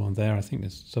pits and so on there. I think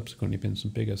there's subsequently been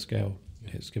some bigger scale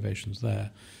excavations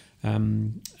there.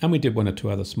 And we did 1 or 2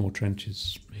 other small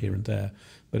trenches here and there,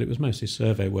 but it was mostly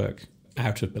survey work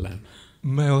out of Ballown.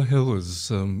 Mail Hill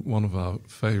is one of our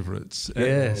favourites.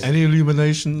 Yes. Any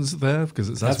illuminations there?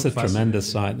 Because that's a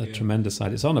tremendous site. Tremendous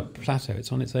site. It's on a plateau.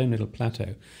 It's on its own little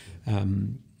plateau,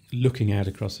 looking out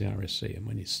across the Irish Sea. And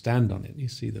when you stand on it, you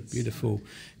see the beautiful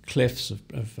cliffs of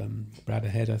Bradda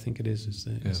Head, I think it is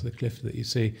the cliff that you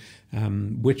see,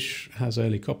 which has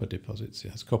early copper deposits.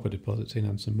 It has copper deposits in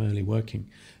and some early working.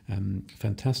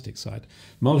 Fantastic site.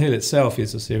 Mole Hill itself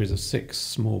is a series of 6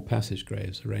 small passage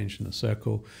graves arranged in a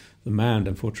circle. The mound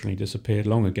unfortunately disappeared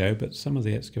long ago, but some of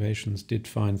the excavations did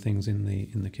find things in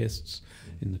the kists,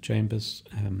 in the chambers,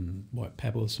 white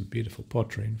pebbles, some beautiful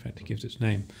pottery. In fact, it gives its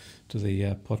name to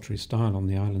the pottery style on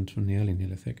the island from the early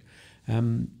Neolithic.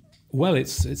 Well,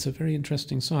 it's a very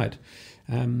interesting site.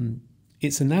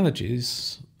 Its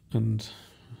analogies and,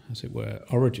 as it were,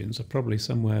 origins are probably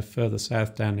somewhere further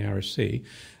south down the Irish Sea.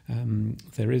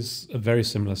 There is a very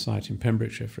similar site in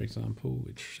Pembrokeshire, for example,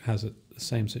 which has the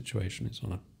same situation. It's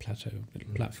on a plateau,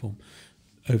 little platform,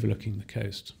 overlooking the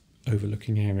coast,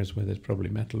 overlooking areas where there's probably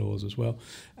metal ores as well.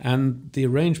 And the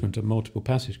arrangement of multiple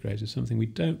passage graves is something we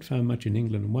don't find much in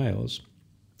England and Wales,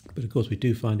 but of course we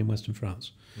do find in Western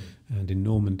France. And in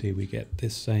Normandy we get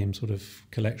this same sort of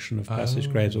collection of passage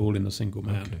graves all in a single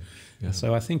mound. Okay. Yeah.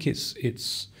 So I think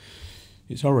its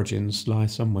origins lie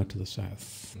somewhere to the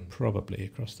south, probably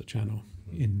across the Channel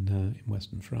in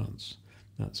Western France,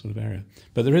 that sort of area.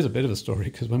 But there is a bit of a story,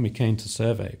 because when we came to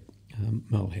survey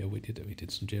Mole Hill, we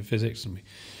did some geophysics and we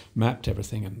mapped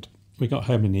everything, and we got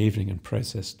home in the evening and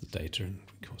processed the data, and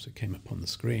of course it came up on the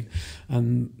screen,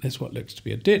 and there's what looks to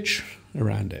be a ditch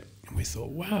around it. And we thought,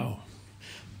 wow,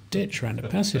 ditch around a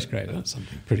passage grave, that's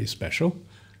something pretty special.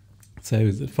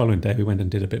 So the following day we went and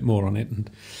did a bit more on it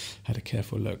and had a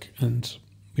careful look, and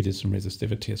we did some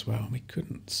resistivity as well, and we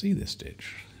couldn't see this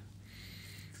ditch.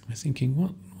 We're thinking,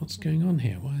 what's going on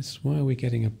here? Why are we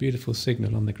getting a beautiful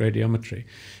signal on the gradiometry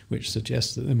which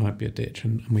suggests that there might be a ditch,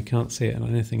 and we can't see it on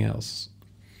anything else?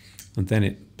 And then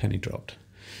it penny dropped.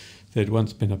 There had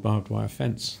once been a barbed wire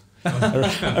fence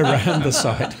around the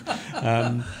site.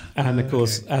 And of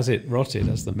course, as it rotted,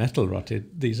 as the metal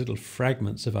rotted, these little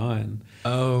fragments of iron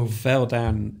fell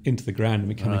down into the ground and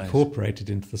became incorporated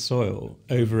into the soil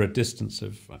over a distance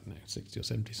of, I don't know, 60 or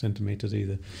 70 centimetres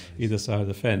either side of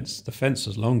the fence. The fence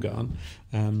was long gone,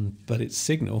 but its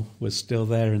signal was still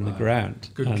there in the ground.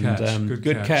 Good catch.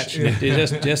 Good catch. And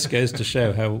it just goes to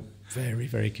show very,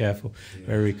 very careful,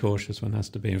 very cautious one has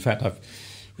to be. In fact,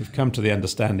 we've come to the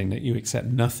understanding that you accept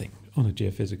nothing on a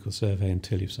geophysical survey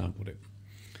until you've sampled it.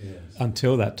 Yes.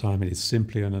 Until that time, it is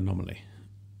simply an anomaly.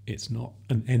 It's not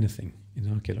an anything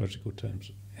in archaeological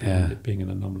terms, it being an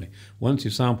anomaly. Once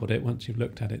you've sampled it, once you've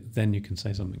looked at it, then you can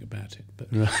say something about it.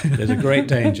 But there's a great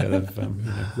danger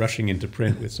of rushing into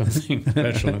print with something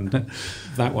special, and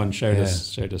that one showed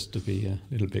us to be a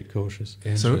little bit cautious.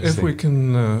 So if we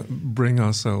can bring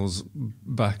ourselves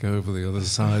back over the other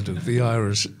side of the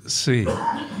Irish Sea,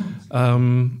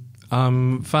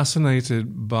 I'm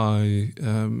fascinated by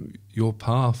your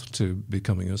path to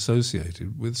becoming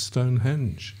associated with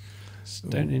Stonehenge.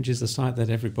 Stonehenge is the site that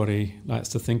everybody likes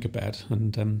to think about,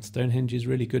 and Stonehenge is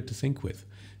really good to think with.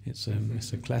 It's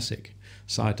a classic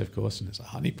site, of course, and it's a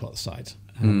honeypot site.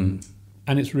 And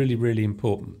it's really, really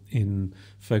important in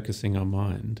focusing our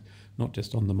mind, not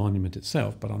just on the monument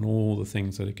itself, but on all the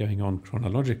things that are going on,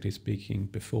 chronologically speaking,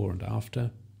 before and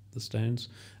after the stones,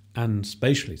 and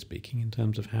spatially speaking, in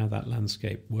terms of how that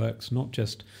landscape works, not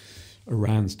just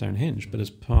around Stonehenge, but as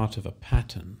part of a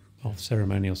pattern of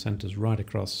ceremonial centres right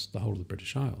across the whole of the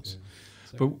British Isles.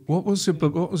 So, but what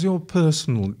was your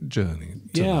personal journey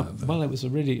to that? Well, it's a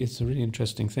really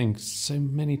interesting thing. So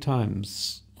many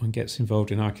times one gets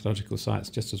involved in archaeological sites,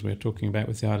 just as we were talking about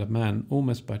with the Isle of Man,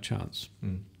 almost by chance,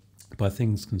 by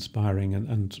things conspiring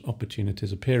and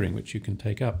opportunities appearing which you can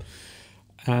take up.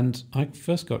 And I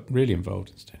first got really involved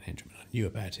in Stonehenge. I mean, I knew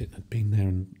about it and had been there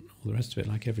and all the rest of it,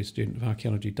 like every student of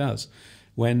archaeology does,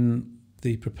 when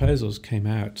the proposals came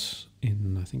out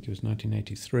in, I think it was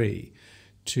 1983,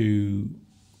 to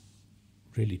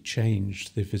really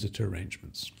change the visitor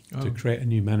arrangements, to create a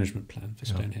new management plan for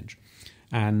Stonehenge.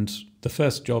 And the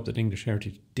first job that English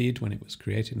Heritage did when it was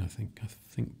created, and I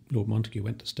think Lord Montagu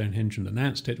went to Stonehenge and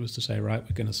announced it, was to say, right,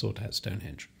 we're going to sort out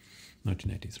Stonehenge.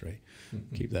 1983.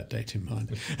 Keep that date in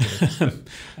mind.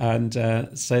 And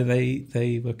so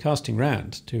they were casting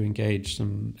round to engage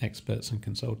some experts and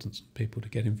consultants and people to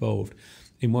get involved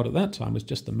in what at that time was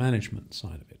just the management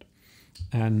side of it.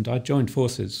 And I joined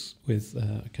forces with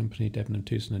a company, Devon and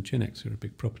Tewson and Chinnex, who are a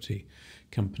big property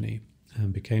company,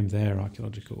 and became their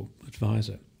archaeological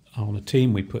advisor on a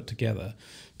team we put together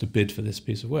to bid for this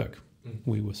piece of work.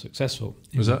 We were successful.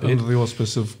 Was that under the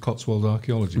auspice of Cotswold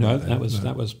Archaeology? No, that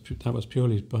was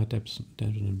purely by Devon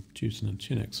and Tewson and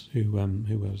Chinnex, who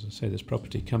was, as I say, this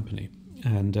property company,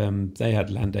 and they had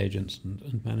land agents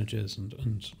and managers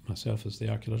and myself as the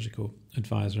archaeological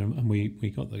advisor, and we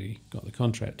got the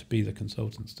contract to be the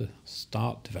consultants to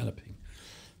start developing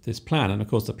this plan. And of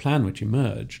course, the plan which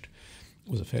emerged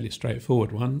was a fairly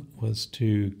straightforward one, was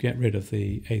to get rid of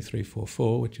the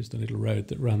A344, which is the little road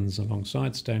that runs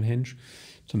alongside Stonehenge,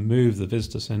 to move the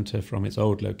visitor centre from its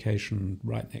old location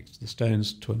right next to the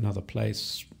stones to another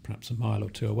place, perhaps a mile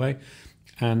or two away,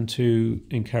 and to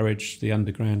encourage the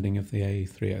undergrounding of the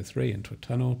A303 into a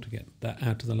tunnel to get that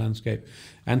out of the landscape,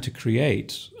 and to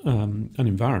create an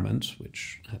environment,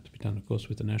 which had to be done, of course,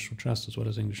 with the National Trust as well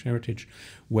as English Heritage,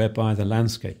 whereby the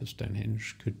landscape of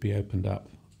Stonehenge could be opened up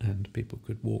and people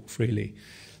could walk freely,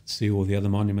 see all the other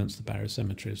monuments, the barrow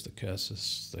cemeteries, the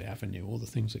cursus, the avenue, all the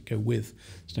things that go with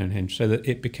Stonehenge, so that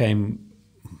it became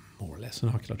more or less an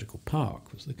archaeological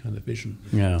park, was the kind of vision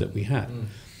that we had.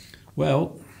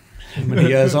 Well, how many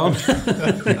years on?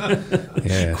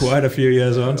 Yes. Quite a few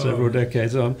years on, several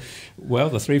decades on. Well,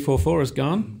 the 344 is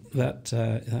gone. That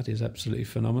is absolutely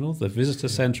phenomenal. The visitor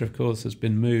centre, of course, has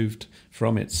been moved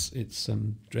from its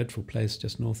dreadful place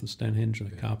just north of Stonehenge.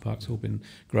 The car park's all been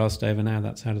grassed over now.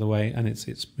 That's out of the way, and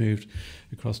it's moved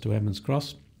across to Edmunds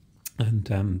Cross,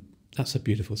 and that's a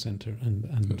beautiful centre, and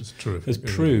has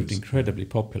proved incredibly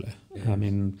popular. Yes. I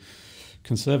mean,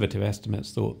 conservative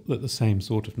estimates thought that the same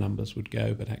sort of numbers would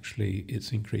go, but actually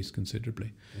it's increased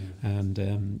considerably. Yeah.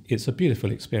 And it's a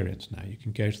beautiful experience now. You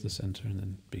can go to the centre and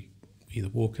then either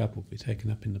walk up or be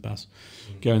taken up in the bus,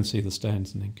 go and see the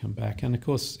stones and then come back. And of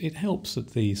course it helps at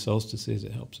the solstices,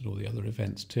 it helps at all the other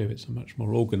events too. It's a much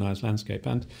more organised landscape.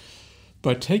 And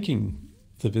by taking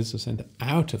the visitor centre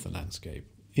out of the landscape,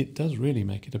 it does really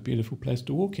make it a beautiful place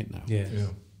to walk in now. Yeah.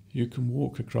 You can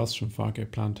walk across from Fargo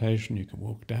Plantation, you can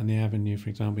walk down the avenue, for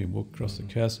example, you can walk across the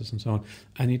cursus and so on,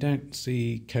 and you don't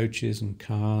see coaches and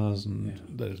cars and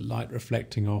the light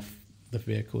reflecting off the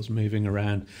vehicles moving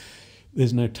around.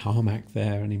 There's no tarmac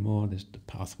there anymore. There's the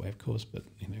pathway, of course, but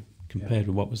compared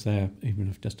with what was there even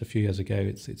if just a few years ago,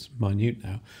 it's minute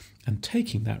now. And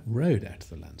taking that road out of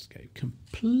the landscape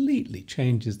completely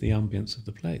changes the ambience of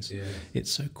the place. Yeah.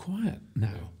 It's so quiet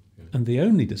now. And the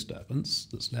only disturbance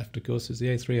that's left, of course, is the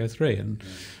A303. And,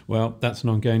 well, that's an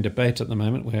ongoing debate at the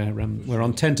moment. We're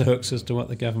on tenterhooks as to what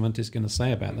the government is going to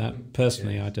say about that.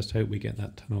 Personally, I just hope we get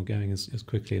that tunnel going as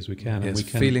quickly as we can. Yes, and we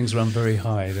can. Feelings run very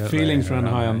high, don't Feelings they? run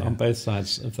high on both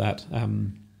sides of that.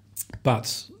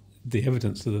 But the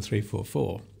evidence of the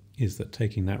 344 is that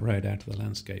taking that road out of the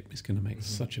landscape is going to make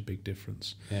such a big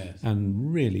difference,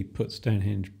 and really put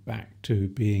Stonehenge back to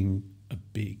being a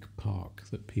big park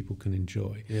that people can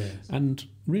enjoy. Yes. And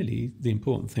really the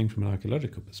important thing from an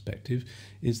archaeological perspective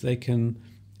is they can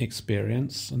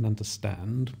experience and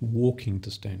understand walking to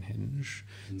Stonehenge,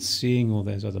 seeing all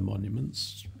those other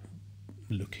monuments,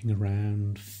 looking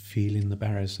around, feeling the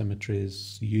barrow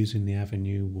cemeteries, using the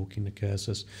avenue, walking the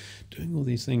cursus, doing all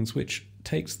these things which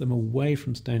takes them away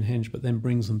from Stonehenge but then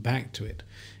brings them back to it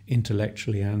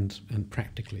intellectually and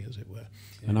practically, as it were.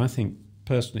 Yeah. And I think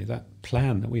personally that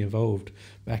plan that we evolved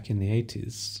back in the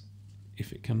 80s,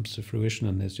 if it comes to fruition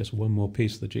and there's just one more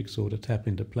piece of the jigsaw to tap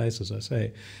into place, as I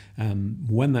say,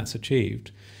 when that's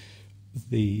achieved,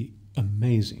 the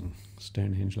amazing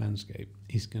Stonehenge landscape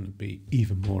is going to be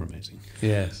even more amazing.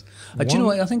 Yes. Do you know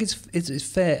what? I think it's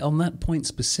fair on that point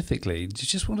specifically. Do you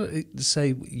just want to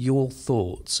say your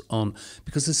thoughts on,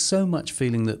 because there's so much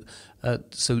feeling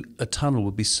that so a tunnel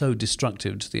would be so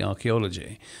destructive to the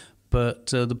archaeology, but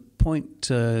the point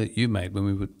you made when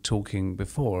we were talking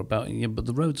before about, but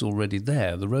the road's already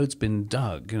there. The road's been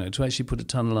dug. To actually put a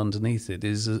tunnel underneath it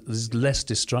is less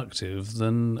destructive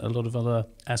than a lot of other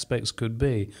aspects could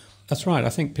be. That's right. I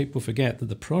think people forget that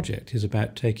the project is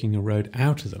about taking a road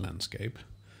out of the landscape,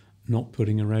 not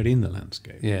putting a road in the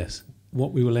landscape. Yes.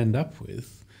 What we will end up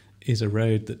with is a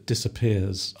road that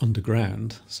disappears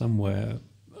underground somewhere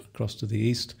across to the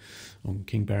east on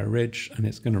King Barrow Ridge, and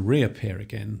it's going to reappear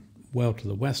again well to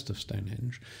the west of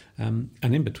Stonehenge. And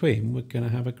in between, we're going to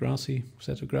have a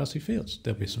set of grassy fields.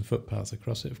 There'll be some footpaths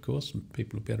across it, of course, and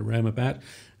people will be able to roam about,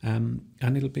 and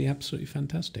it'll be absolutely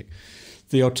fantastic.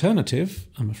 The alternative,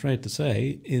 I'm afraid to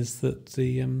say, is that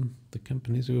the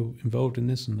companies who are involved in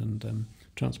this and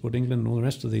Transport England and all the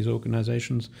rest of these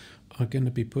organisations are going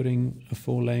to be putting a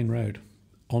 4-lane road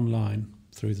online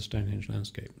through the Stonehenge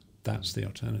landscape. That's the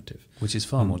alternative. Which is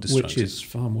far more destructive. Which is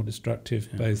far more destructive,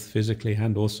 both physically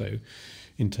and also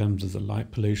in terms of the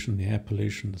light pollution, the air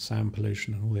pollution, the sound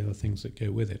pollution, and all the other things that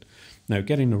go with it. Now,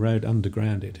 getting the road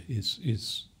undergrounded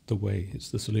is the way,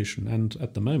 it's the solution. And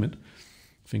at the moment,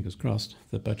 fingers crossed,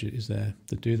 the budget is there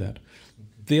to do that.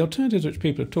 The alternatives which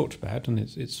people have talked about, and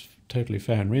it's totally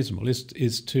fair and reasonable,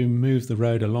 is to move the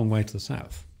road a long way to the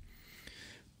south.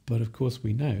 But of course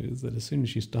we know that as soon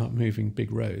as you start moving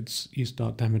big roads, you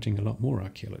start damaging a lot more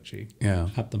archaeology. Yeah.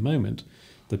 At the moment,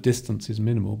 the distance is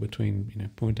minimal between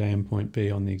point A and point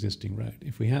B on the existing road.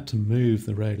 If we had to move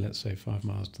the road, let's say 5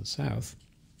 miles to the south,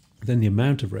 then the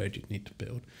amount of road you'd need to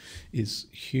build is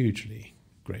hugely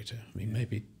greater. I mean,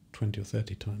 maybe 20 or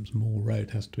 30 times more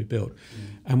road has to be built.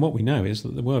 And what we know is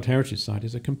that the World Heritage Site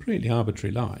is a completely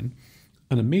arbitrary line,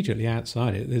 and immediately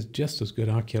outside it, there's just as good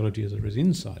archaeology as there is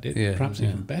inside it, perhaps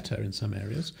even better in some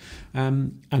areas.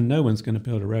 And no one's going to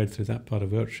build a road through that part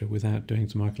of Wiltshire without doing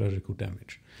some archaeological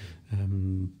damage.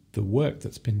 The work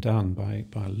that's been done by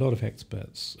a lot of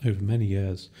experts over many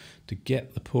years to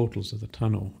get the portals of the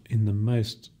tunnel in the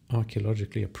most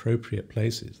archaeologically appropriate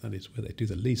places, that is where they do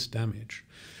the least damage,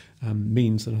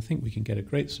 means that I think we can get a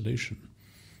great solution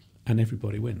and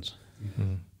everybody wins.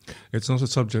 Mm-hmm. It's not a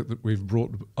subject that we've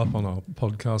brought up on our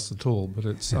podcast at all, but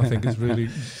I think it's really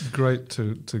great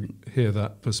to hear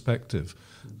that perspective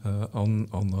on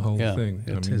the whole thing.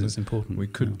 It's important. We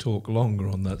could talk longer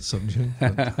on that subject.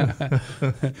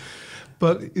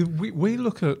 But we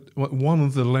look at one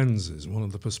of the lenses, one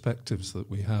of the perspectives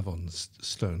that we have on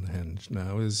Stonehenge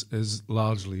now is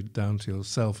largely down to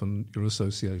yourself and your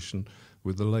association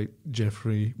with the late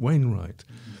Geoffrey Wainwright.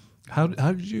 How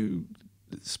did you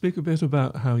speak a bit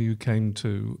about how you came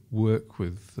to work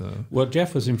with? Well,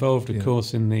 Jeff was involved, of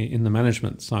course, in the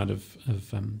management side of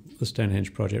the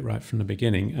Stonehenge project right from the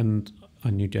beginning, and I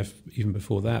knew Jeff even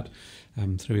before that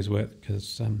through his work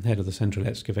as head of the Central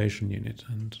Excavation Unit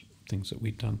and things that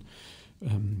we'd done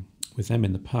with them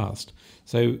in the past.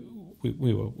 So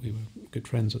we were good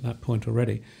friends at that point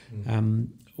already.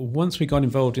 Once we got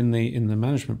involved in the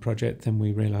management project, then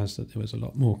we realised that there was a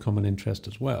lot more common interest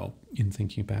as well in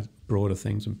thinking about broader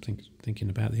things and thinking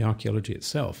about the archaeology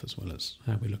itself as well as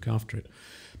how we look after it.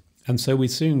 And so we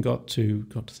soon got to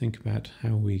think about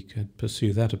how we could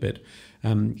pursue that a bit.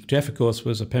 Jeff, of course,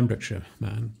 was a Pembrokeshire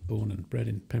man, born and bred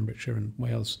in Pembrokeshire, and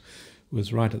Wales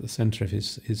was right at the centre of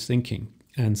his thinking.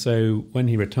 And so when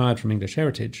he retired from English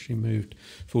Heritage, he moved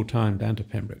full-time down to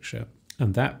Pembrokeshire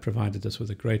And that provided us with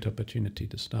a great opportunity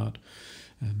to start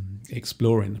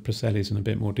exploring the Preselis in a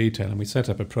bit more detail. And we set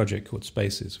up a project called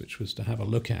Spaces, which was to have a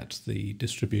look at the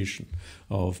distribution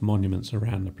of monuments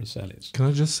around the Preselis. Can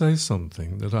I just say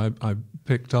something that I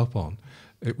picked up on?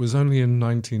 It was only in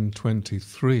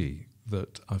 1923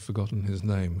 that, I've forgotten his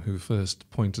name, who first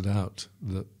pointed out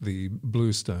that the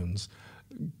Bluestones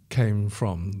came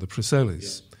from the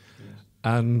Preselis. Yes.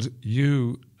 And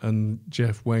you and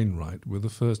Jeff Wainwright were the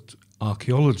first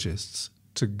archaeologists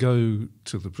to go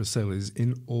to the Preselis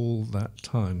in all that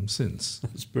time since.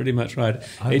 That's pretty much right.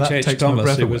 That H.H. takes my Thomas,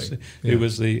 breath who away.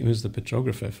 was the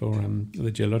petrographer for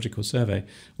the Geological Survey,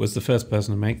 was the first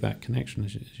person to make that connection,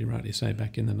 as you rightly say.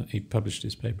 Back in he published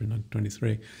his paper in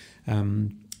 1923,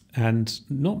 and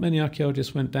not many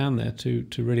archaeologists went down there to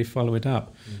really follow it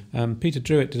up. Peter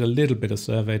Druitt did a little bit of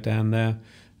survey down there.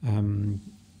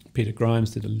 Peter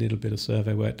Grimes did a little bit of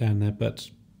survey work down there, but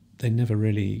they never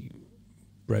really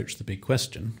broached the big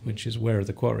question, which is, where are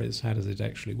the quarries? How does it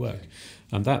actually work?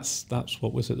 And that's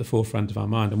what was at the forefront of our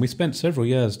mind. And we spent several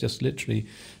years just literally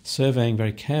surveying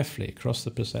very carefully across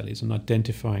the Preselis and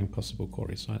identifying possible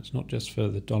quarry sites, not just for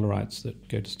the dolerites that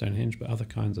go to Stonehenge, but other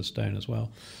kinds of stone as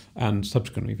well. And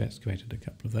subsequently we've excavated a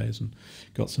couple of those and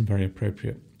got some very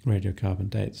appropriate radiocarbon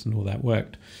dates, and all that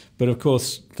worked. But of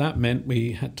course that meant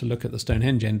we had to look at the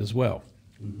Stonehenge end as well.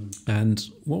 And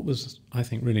what was, I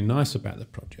think, really nice about the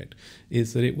project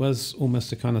is that it was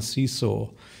almost a kind of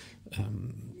seesaw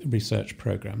research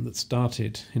program that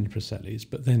started in the Preselis,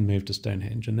 but then moved to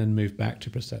Stonehenge, and then moved back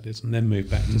to Preselis, and then moved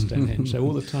back to Stonehenge. So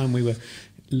all the time we were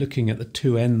looking at the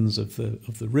two ends of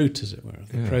the route, as it were,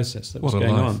 of the process that was going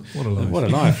on. What a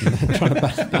life! And trying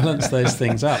to balance those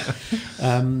things up.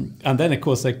 And then, of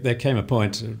course, there came a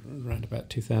point around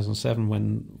about 2007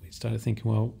 when we started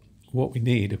thinking, well, what we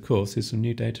need, of course, is some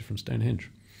new data from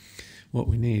Stonehenge. What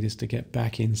we need is to get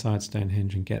back inside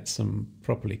Stonehenge and get some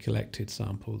properly collected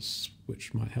samples,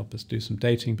 which might help us do some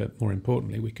dating, but more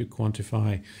importantly, we could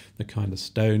quantify the kind of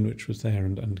stone which was there,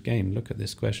 and again, look at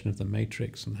this question of the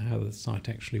matrix and how the site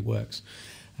actually works.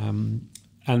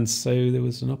 And so there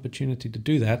was an opportunity to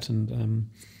do that, and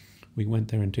we went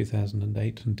there in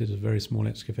 2008 and did a very small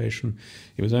excavation.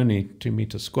 It was only 2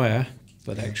 meters square,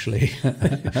 but actually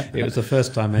it was the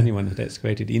first time anyone had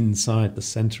excavated inside the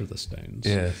centre of the stones.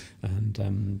 Yes.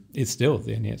 And it's still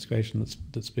the only excavation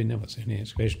that's been there. It's the only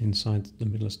excavation inside the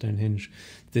middle of Stonehenge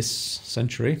this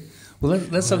century. Well,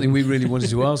 that's something we really wanted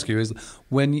to ask you, is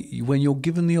when you're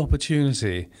given the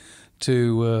opportunity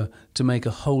to make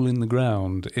a hole in the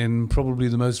ground in probably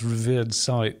the most revered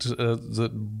site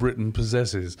that Britain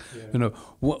possesses. Yeah. You know,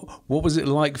 what was it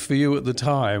like for you at the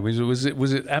time? Was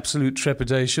it absolute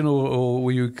trepidation, or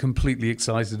were you completely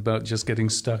excited about just getting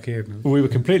stuck in? We were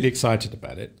completely excited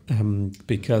about it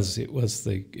because it was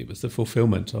the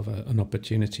fulfilment of an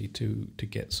opportunity to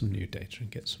get some new data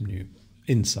and get some new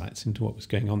insights into what was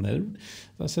going on there.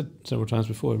 As I said several times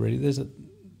before, really, there's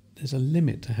a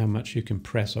limit to how much you can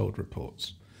press old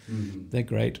reports. They're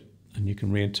great, and you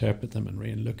can reinterpret them and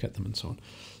re-look at them and so on.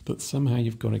 But somehow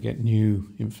you've got to get new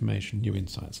information, new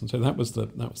insights. And so that was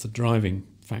the driving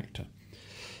factor.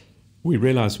 We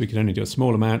realised we could only do a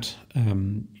small amount.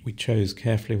 We chose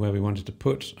carefully where we wanted to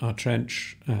put our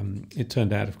trench. It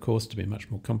turned out, of course, to be much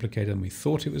more complicated than we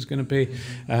thought it was going to be.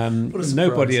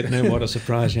 Nobody had known, what a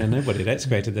surprise. Yeah, nobody had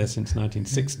excavated there since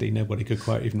 1960. Nobody could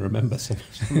quite even remember some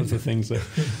of the things that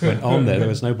went on there. There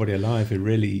was nobody alive who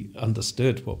really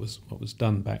understood what was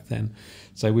done back then.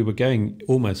 So we were going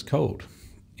almost cold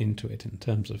into it in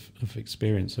terms of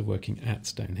experience of working at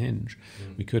Stonehenge.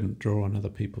 We couldn't draw on other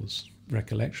people's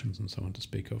recollections and so on to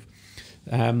speak of.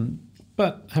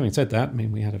 But having said that, I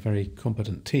mean, we had a very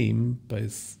competent team,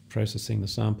 both processing the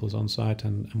samples on site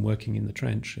and working in the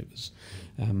trench. It was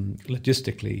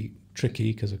logistically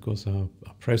tricky because, of course, our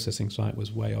processing site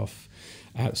was way off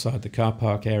outside the car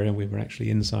park area. We were actually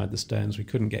inside the stones. We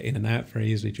couldn't get in and out very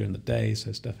easily during the day,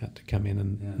 so stuff had to come in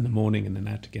the morning and then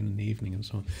out again in the evening and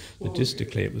so on. Well,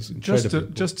 logistically, it was incredible.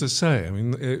 Just to say, I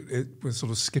mean, it was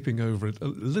sort of skipping over it a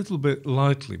little bit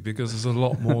lightly because there's a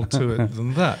lot more to it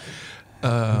than that.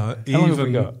 How long have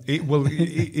we got?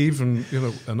 Even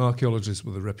an archaeologist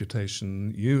with a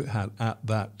reputation you had at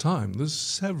that time, there's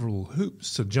several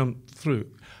hoops to jump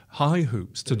through, high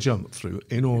hoops to jump through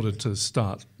in order to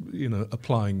start,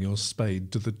 applying your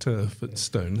spade to the turf at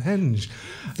Stonehenge.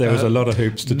 There was a lot of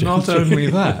hoops to jump through. Not only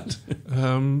that,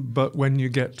 but when you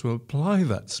get to apply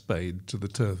that spade to the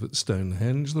turf at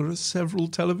Stonehenge, there are several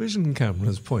television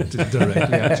cameras pointed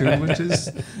directly at you, which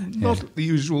is not the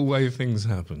usual way things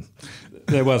happen.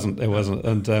 There wasn't.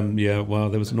 And well,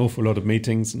 there was an awful lot of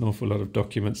meetings, an awful lot of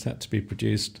documents had to be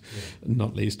produced,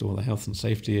 not least all the health and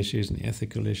safety issues and the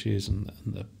ethical issues and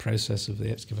the process of the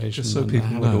excavation. Just so and people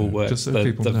how know. it all works. Just so the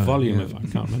people know, volume yeah. of, I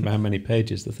can't remember how many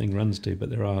pages the thing runs to, but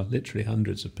there are literally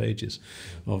hundreds of pages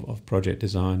of project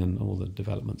design and all the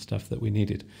development stuff that we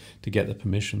needed to get the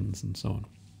permissions and so on.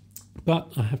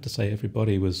 But I have to say,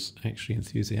 everybody was actually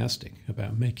enthusiastic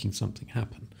about making something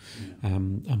happen.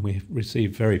 And we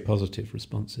received very positive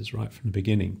responses right from the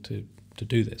beginning to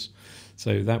do this.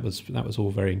 So that was all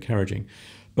very encouraging.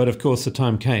 But of course, the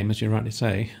time came, as you rightly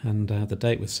say, and the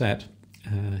date was set.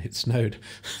 It snowed,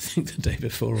 I think, the day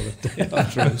before or the day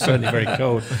after. It was certainly very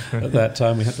cold at that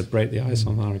time. We had to break the ice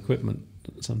on our equipment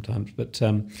sometimes. But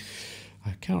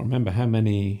I can't remember how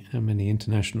many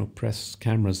international press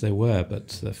cameras there were, but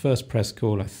the first press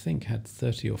call, I think, had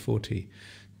 30 or 40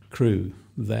 crew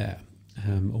there,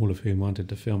 all of whom wanted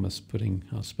to film us putting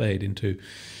our spade into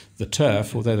the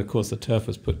turf, although, of course, the turf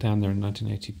was put down there in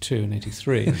 1982 and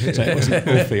 83, so it wasn't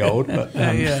awfully old, but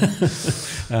the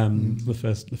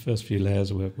first few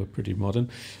layers were pretty modern.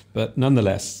 But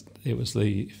nonetheless, it was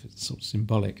the sort of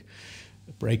symbolic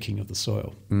breaking of the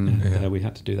soil. We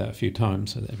had to do that a few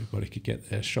times so that everybody could get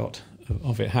their shot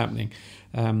of it happening.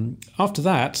 After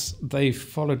that, they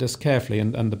followed us carefully,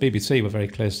 and the BBC were very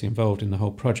closely involved in the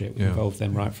whole project. We involved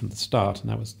them right from the start, and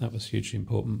that was hugely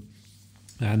important.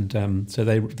 And so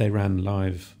they ran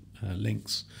live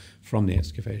links from the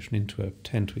excavation into a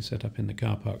tent we set up in the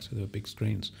car park, so there were big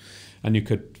screens. And you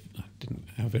could, I didn't,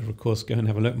 however, of course, go and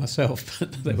have a look myself,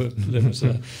 but there was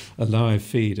a live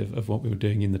feed of what we were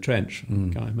doing in the trench. I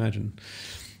can't imagine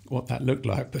what that looked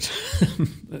like, but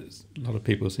a lot of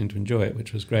people seemed to enjoy it,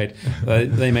 which was great.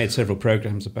 They made several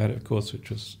programs about it, of course, which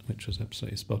was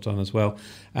absolutely spot on as well.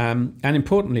 And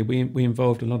importantly, we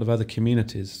involved a lot of other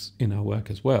communities in our work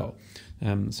as well.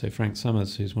 So Frank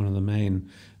Summers, who's one of the main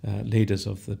leaders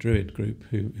of the Druid group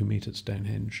who meet at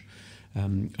Stonehenge,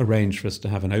 arranged for us to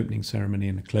have an opening ceremony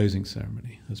and a closing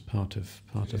ceremony as part of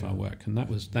our work, and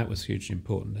that was hugely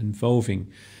important,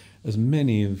 involving as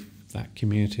many of that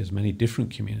community, as many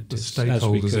different communities, the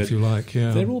stakeholders, if you like.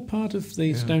 Yeah, they're all part of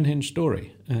the Stonehenge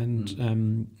story,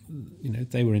 and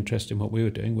they were interested in what we were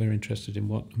doing. We're interested in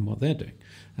what they're doing,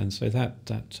 and so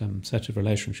that set of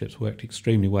relationships worked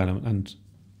extremely well, and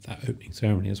that opening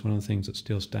ceremony is one of the things that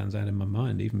still stands out in my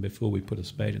mind, even before we put a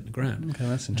spade in the ground. Okay,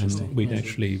 that's interesting. We'd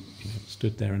actually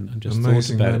stood there and just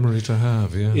amazing thought about memory it. to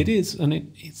have, yeah. It is, and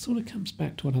it sort of comes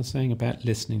back to what I was saying about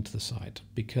listening to the site,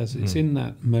 because it's in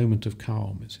that moment of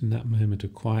calm, it's in that moment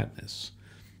of quietness,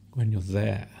 when you're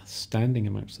there, standing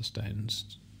amongst the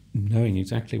stones, knowing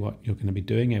exactly what you're going to be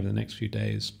doing over the next few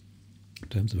days in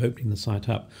terms of opening the site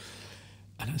up.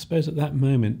 And I suppose at that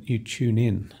moment you tune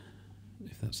in,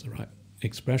 if that's the right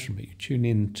expression, but you tune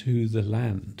in to the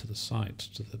land, to the site,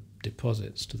 to the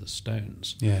deposits, to the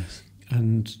stones. Yes.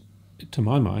 And to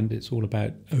my mind, it's all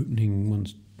about opening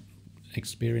one's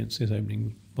experiences,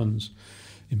 opening one's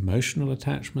emotional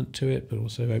attachment to it, but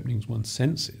also opening one's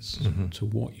senses to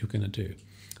what you're going to do.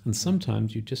 And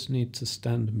sometimes you just need to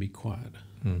stand and be quiet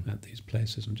at these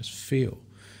places and just feel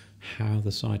how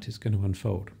the site is going to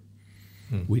unfold.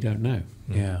 We don't know,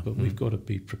 but we've got to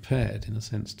be prepared, in a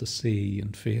sense, to see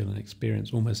and feel and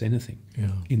experience almost anything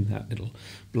in that little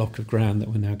block of ground that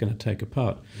we're now going to take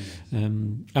apart.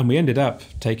 And we ended up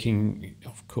taking,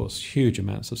 of course, huge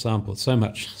amounts of samples, so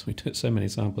much, we took so many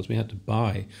samples, we had to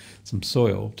buy some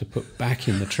soil to put back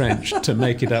in the trench to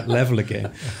make it up level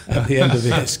again at the end of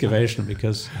the excavation,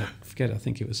 because I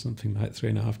think it was something like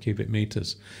 3.5 cubic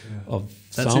metres of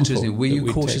sample. That's interesting. Were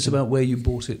you cautious about where you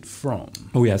bought it from?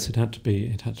 Oh yes, it had to be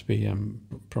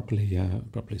properly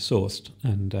sourced,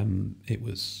 and it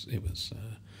was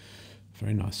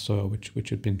very nice soil which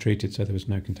had been treated, so there was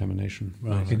no contamination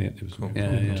in it. There was no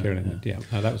material in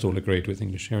it. That was all agreed with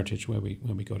English Heritage where we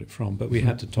got it from, but we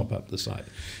had to top up the site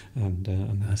and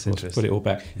of course put it all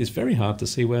back. It's very hard to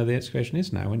see where the excavation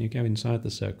is now. When you go inside the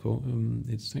circle,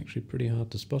 it's actually pretty hard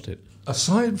to spot it.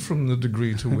 Aside from the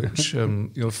degree to which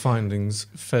your findings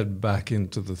fed back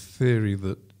into the theory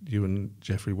that you and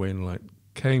Geoffrey Wainwright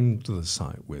came to the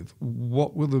site with,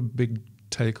 what were the big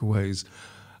takeaways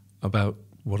about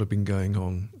what had been going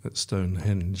on at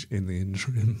Stonehenge in the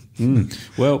interim?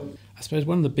 Well, I suppose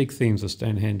one of the big themes of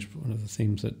Stonehenge, one of the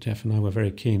themes that Jeff and I were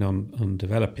very keen on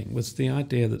developing, was the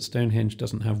idea that Stonehenge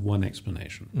doesn't have one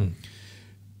explanation.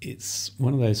 It's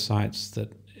one of those sites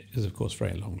that is, of course,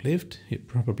 very long-lived. It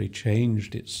probably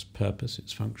changed its purpose,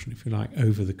 its function, if you like,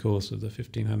 over the course of the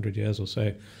 1,500 years or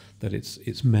so that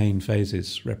its main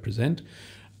phases represent.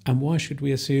 And why should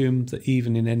we assume that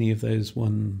even in any of those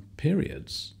one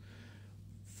periods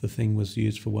the thing was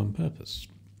used for one purpose.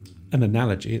 An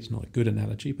analogy, it's not a good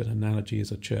analogy, but an analogy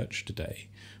is a church today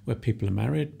where people are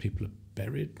married, people are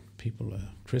buried, people are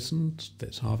christened,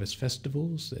 there's harvest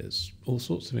festivals, there's all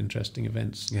sorts of interesting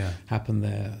events happen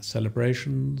there,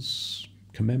 celebrations,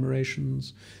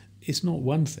 commemorations. It's not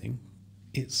one thing,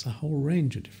 it's a whole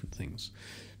range of different things.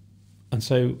 And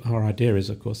so our idea is,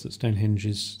 of course, that Stonehenge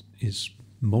is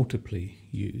multiply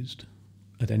used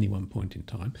at any one point in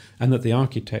time, and that the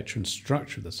architecture and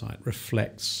structure of the site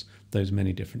reflects those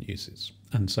many different uses.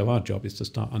 And so our job is to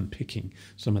start unpicking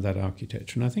some of that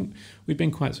architecture. And I think we've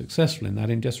been quite successful in that,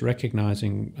 in just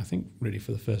recognising, I think really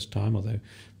for the first time, although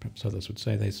perhaps others would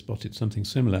say they spotted something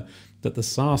similar, that the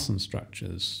sarsen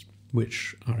structures,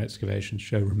 which our excavations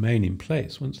show remain in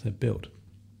place once they're built,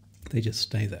 they just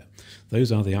stay there.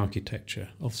 Those are the architecture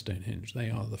of Stonehenge. They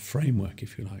are the framework,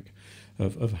 if you like,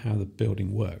 of how the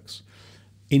building works.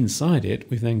 Inside it,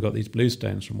 we've then got these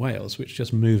bluestones from Wales, which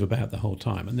just move about the whole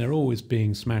time, and they're always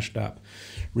being smashed up,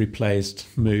 replaced,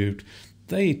 moved.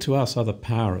 They, to us, are the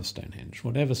power of Stonehenge.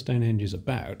 Whatever Stonehenge is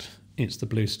about, it's the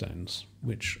bluestones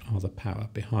which are the power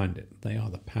behind it. They are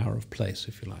the power of place,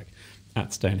 if you like,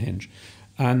 at Stonehenge.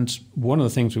 And one of the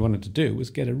things we wanted to do was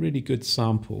get a really good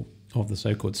sample of the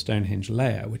so-called Stonehenge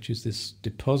layer, which is this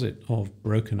deposit of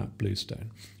broken up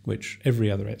bluestone, which every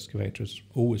other excavator has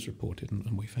always reported,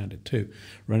 and we found it too,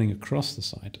 running across the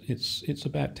site. It's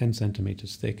about 10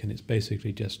 centimetres thick, and it's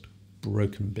basically just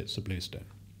broken bits of bluestone.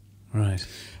 Right.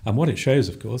 And what it shows,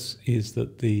 of course, is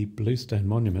that the bluestone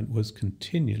monument was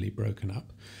continually broken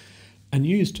up and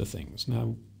used for things.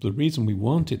 Now, the reason we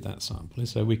wanted that sample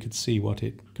is so we could see what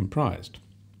it comprised.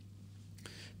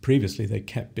 Previously, they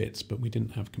kept bits, but we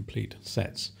didn't have complete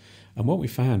sets. And what we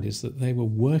found is that they were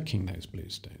working those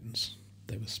bluestones.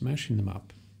 They were smashing them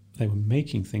up. They were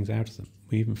making things out of them.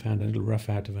 We even found a little rough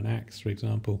out of an axe, for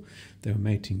example. They were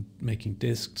making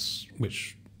discs,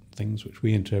 things which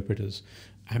we interpret as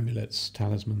amulets,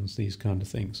 talismans, these kind of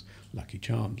things, lucky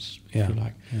charms, if you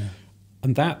like. Yeah.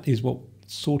 And that is what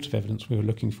sort of evidence we were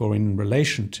looking for in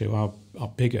relation to our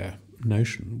bigger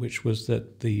notion, which was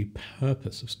that the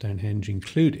purpose of Stonehenge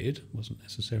included, wasn't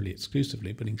necessarily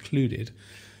exclusively, but included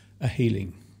a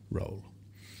healing role.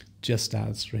 Just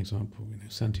as, for example,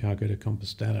 Santiago de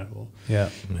Compostela or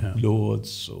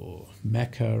Lourdes or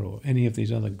Mecca or any of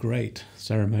these other great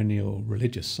ceremonial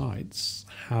religious sites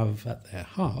have at their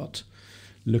heart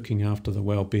looking after the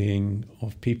well-being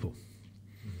of people.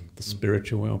 The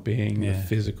spiritual well-being, the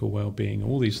physical well-being,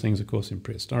 all these things, of course, in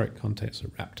prehistoric contexts are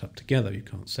wrapped up together. You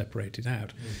can't separate it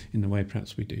out in the way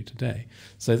perhaps we do today.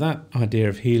 So that idea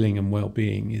of healing and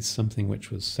well-being is something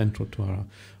which was central to our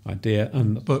idea.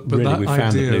 And but really that we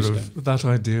found that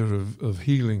idea of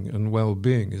healing and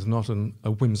well-being is not a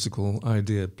whimsical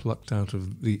idea plucked out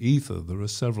of the ether. There are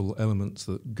several elements,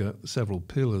 several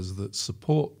pillars that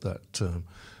support that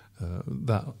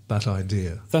that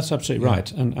idea. That's absolutely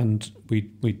right, and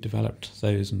we developed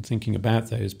those and thinking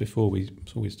about those before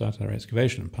we started our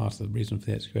excavation. And part of the reason for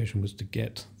the excavation was to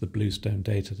get the bluestone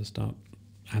data to start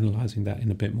analysing that in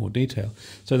a bit more detail.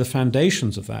 So the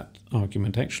foundations of that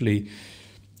argument actually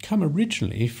come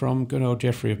originally from good old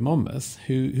Geoffrey of Monmouth,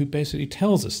 who basically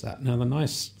tells us that. Now, the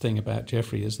nice thing about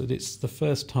Geoffrey is that it's the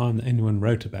first time that anyone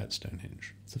wrote about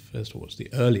Stonehenge. It's the first, or it's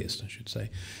the earliest, I should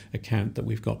say, account that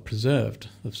we've got preserved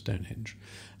of Stonehenge.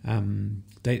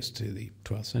 Dates to the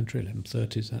 12th century,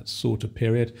 1130s, that sort of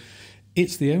period.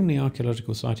 It's the only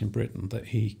archaeological site in Britain that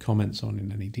he comments on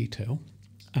in any detail,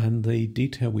 and the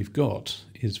detail we've got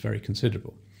is very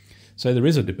considerable. So there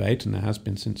is a debate, and there has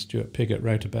been since Stuart Piggott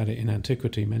wrote about it in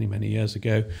Antiquity many, many years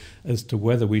ago, as to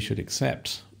whether we should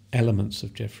accept elements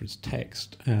of Geoffrey's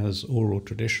text as oral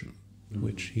tradition,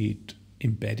 which he'd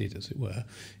embedded, as it were,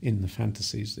 in the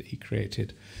fantasies that he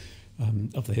created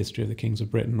of the history of the kings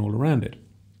of Britain all around it.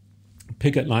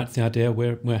 Piggott liked the idea,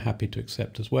 we're happy to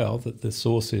accept as well, that the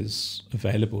sources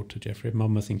available to Geoffrey of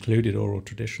Monmouth included oral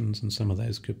traditions, and some of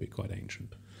those could be quite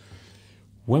ancient.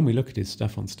 When we look at his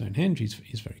stuff on Stonehenge,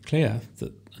 he's very clear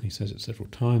that, and he says it several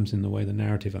times in the way the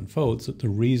narrative unfolds, that the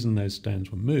reason those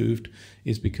stones were moved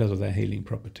is because of their healing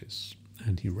properties.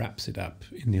 And he wraps it up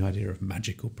in the idea of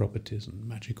magical properties and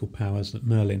magical powers that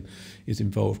Merlin is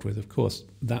involved with. Of course,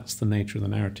 that's the nature of the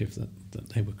narrative that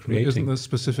they were creating. Isn't there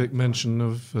specific mention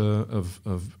of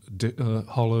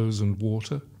hollows and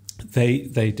water?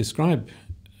 They describe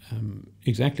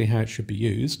exactly how it should be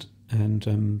used.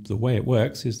 And the way it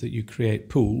works is that you create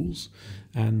pools,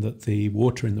 and that the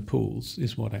water in the pools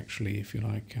is what actually, if you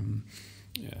like,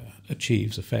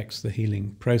 affects the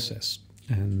healing process.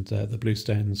 And the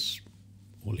bluestones,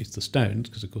 or at least the stones,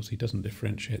 because of course he doesn't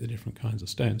differentiate the different kinds of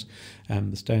stones,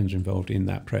 the stones are involved in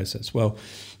that process. Well,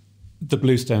 the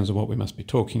bluestones are what we must be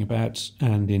talking about,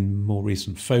 and in more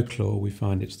recent folklore we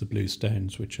find it's the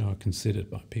bluestones which are considered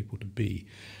by people to be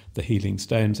the healing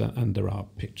stones, and there are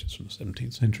pictures from the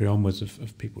 17th century onwards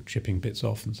of people chipping bits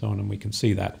off and so on, and we can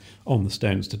see that on the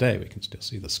stones today. We can still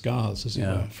see the scars, as it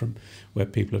were, from where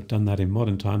people have done that in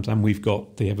modern times, and we've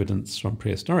got the evidence from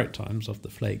prehistoric times of the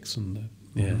flakes and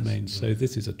the remains. So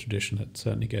this is a tradition that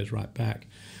certainly goes right back.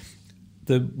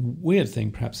 The weird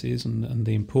thing perhaps is, and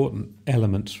the important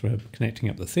element for connecting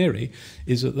up the theory,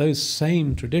 is that those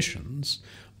same traditions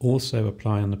also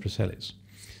apply on the Preselis.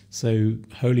 So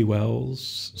holy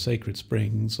wells, sacred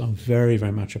springs are very,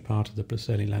 very much a part of the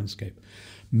Preseli landscape.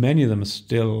 Many of them are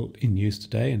still in use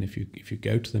today, and if you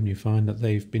go to them, you find that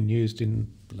they've been used in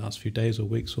the last few days or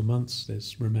weeks or months.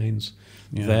 There's remains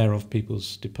there of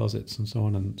people's deposits and so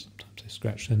on, and sometimes they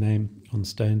scratch their name on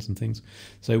stones and things.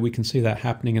 So we can see that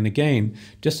happening. And again,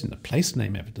 just in the place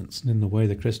name evidence and in the way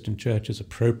the Christian Church has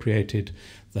appropriated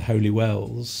the holy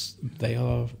wells, they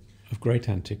are of great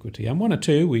antiquity. And one or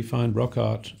two, we find rock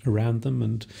art around them,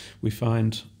 and we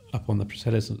find up on the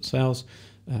Preselis themselves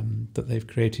that they've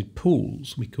created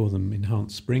pools. We call them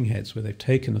enhanced spring heads, where they've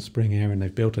taken a spring area and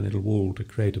they've built a little wall to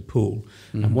create a pool.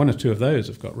 And one or two of those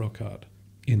have got rock art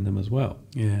in them as well.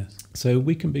 Yes. So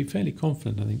we can be fairly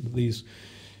confident, I think, that these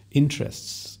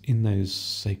interests in those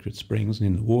sacred springs and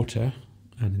in the water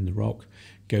and in the rock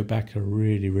go back a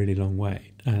really, really long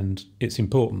way. And it's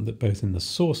important that both in the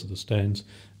source of the stones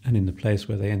and in the place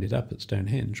where they ended up at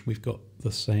Stonehenge, we've got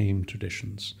the same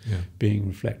traditions being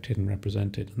reflected and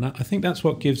represented. And I think that's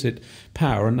what gives it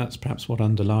power, and that's perhaps what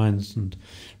underlines and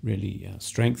really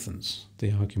strengthens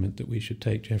the argument that we should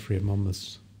take Geoffrey of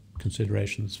Monmouth's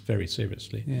considerations very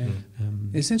seriously. Yeah.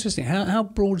 It's interesting. How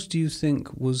broad do you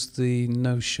think was the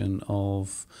notion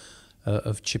of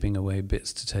chipping away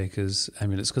bits to take as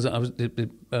amulets? Because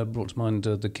it brought to mind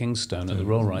the King's Stone at the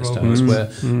Rollright Stones,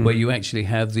 where you actually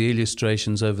have the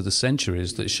illustrations over the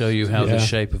centuries that show you how the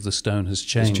shape of the stone has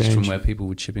changed from where people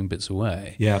were chipping bits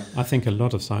away. Yeah, I think a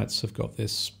lot of sites have got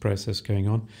this process going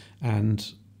on,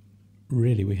 and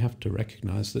really we have to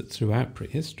recognise that throughout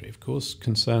prehistory, of course,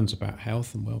 concerns about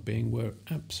health and well-being were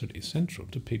absolutely central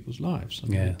to people's lives. I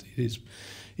mean,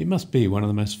 it must be one of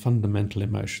the most fundamental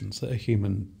emotions that a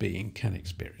human being can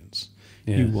experience.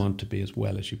 Yes. You want to be as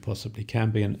well as you possibly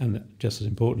can be, and just as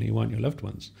importantly, you want your loved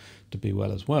ones to be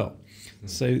well as well.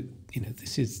 So,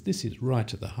 this is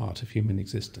right at the heart of human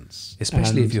existence.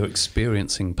 Especially if you're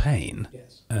experiencing pain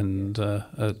and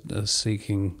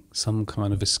seeking some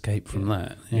kind of escape from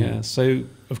that. Yeah, so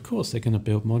of course they're going to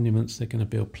build monuments, they're going to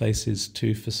build places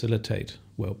to facilitate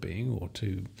well-being or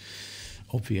to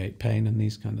obviate pain and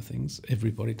these kind of things.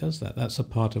 Everybody does that. That's a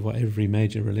part of what every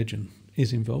major religion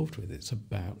is involved with. It's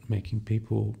about making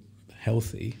people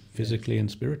healthy physically and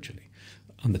spiritually.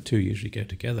 And the two usually go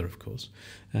together, of course.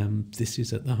 This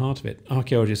is at the heart of it.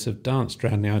 Archaeologists have danced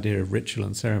around the idea of ritual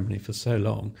and ceremony for so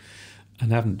long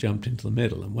and haven't jumped into the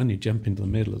middle. And when you jump into the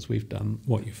middle, as we've done,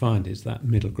 what you find is that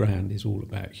middle ground is all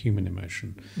about human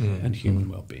emotion and human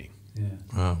well-being. Yeah.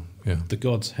 Wow. Yeah. The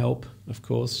gods help, of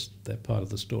course, they're part of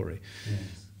the story. Yes.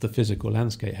 The physical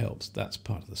landscape helps, that's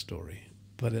part of the story.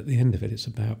 But at the end of it, it's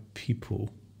about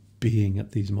people being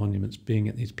at these monuments, being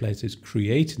at these places,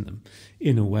 creating them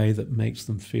in a way that makes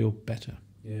them feel better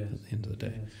at the end of the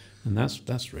day. Yes. And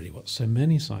that's really what so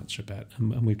many sites are about.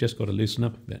 And we've just got to loosen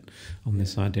up a bit on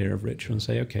this idea of ritual and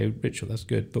say, okay, ritual, that's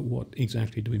good, but what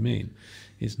exactly do we mean?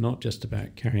 It's not just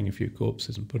about carrying a few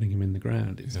corpses and putting them in the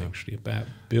ground. It's actually about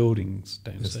building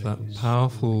stones. It's that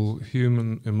powerful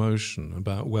human emotion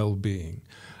about well-being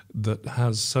that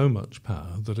has so much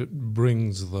power that it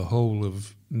brings the whole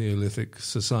of Neolithic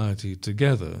society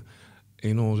together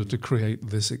in order to create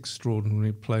this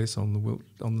extraordinary place on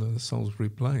the Salisbury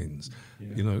Plains.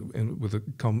 You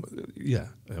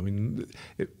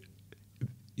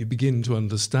begin to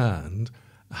understand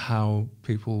how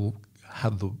people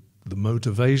had the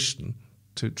motivation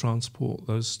to transport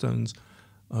those stones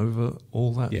over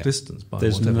all that distance by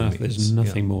whatever means. There's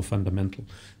nothing more fundamental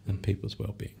than people's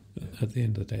well-being. At the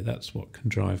end of the day, that's what can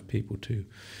drive people to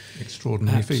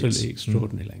extraordinary feats. Absolutely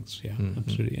extraordinary lengths,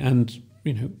 absolutely. And,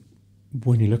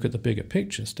 when you look at the bigger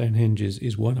picture, Stonehenge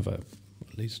is one of at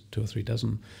least 2 or 3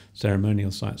 dozen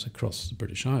ceremonial sites across the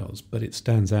British Isles, but it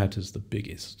stands out as the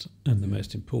biggest and the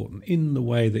most important in the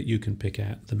way that you can pick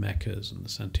out the Meccas and the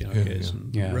Santiagos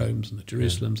and the Romes and the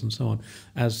Jerusalems and so on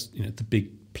as the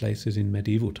big places in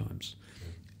medieval times.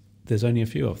 There's only a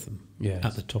few of them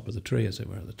at the top of the tree, as it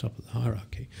were, at the top of the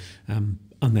hierarchy, and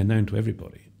they're known to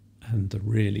everybody. and the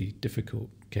really difficult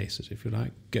cases, if you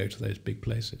like, go to those big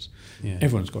places. Yeah.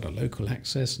 Everyone's got a local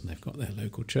access, and they've got their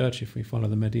local church, if we follow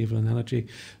the medieval analogy.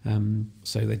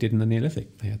 So they did in the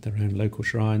Neolithic. They had their own local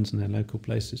shrines and their local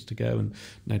places to go, and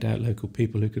no doubt local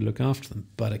people who could look after them.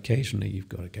 But occasionally you've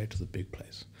got to go to the big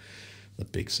place, the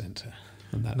big centre,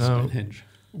 and that's Stonehenge.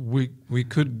 We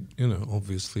could,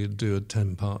 obviously do a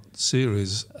 10-part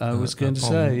series. I was going to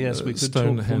say, yes, we could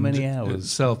talk for many hours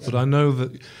itself, but I know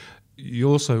that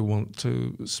you also want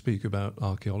to speak about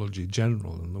archaeology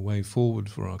general and the way forward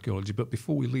for archaeology. But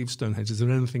before we leave Stonehenge, is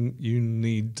there anything you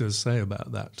need to say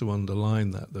about that, to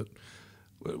underline that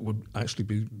would actually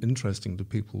be interesting to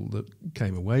people that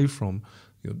came away from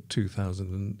your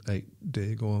 2008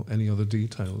 dig, or any other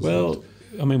details? Well,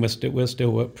 I mean, we're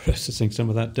still processing some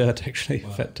of that dirt, actually. Wow.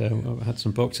 In fact, I had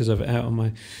some boxes of it out in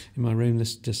my room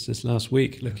this last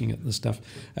week, looking at the stuff.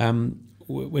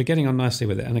 We're getting on nicely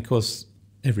with it, and of course,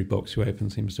 every box you open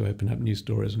seems to open up new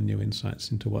stories and new insights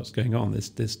into what's going on.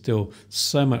 There's still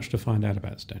so much to find out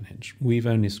about Stonehenge. We've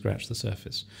only scratched the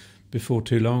surface. Before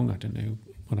too long, I don't know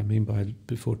what I mean by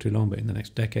before too long, but in the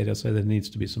next decade or so, there needs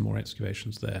to be some more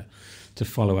excavations there to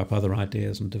follow up other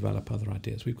ideas and develop other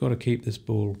ideas. We've got to keep this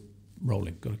ball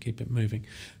rolling, got to keep it moving.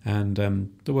 And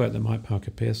the work that Mike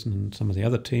Parker-Pearson and some of the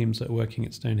other teams that are working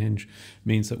at Stonehenge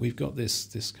means that we've got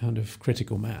this kind of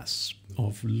critical mass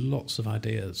of lots of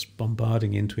ideas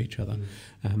bombarding into each other.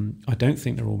 I don't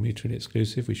think they're all mutually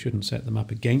exclusive. We shouldn't set them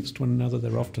up against one another.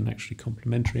 They're often actually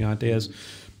complementary ideas.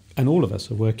 And all of us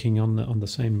are working on the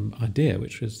same idea,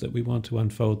 which is that we want to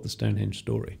unfold the Stonehenge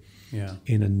story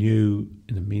in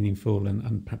a meaningful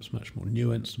and perhaps much more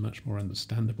nuanced, much more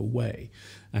understandable way.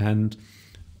 And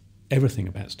everything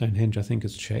about Stonehenge, I think,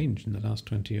 has changed in the last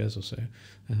 20 years or so.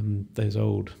 Those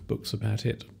old books about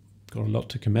it got a lot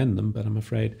to commend them, but I'm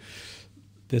afraid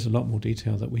there's a lot more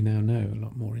detail that we now know, a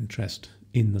lot more interest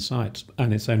in the site,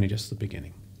 and it's only just the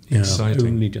beginning. Exciting.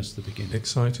 Only just the beginning.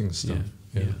 Exciting stuff.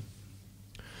 Yeah.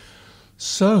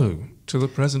 So, to the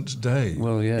present day,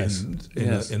 well, yes,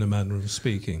 in a manner of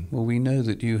speaking. Well, we know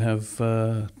that you have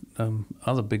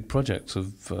other big projects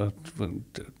of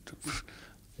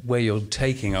where you're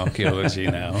taking archaeology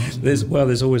now. There's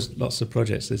always lots of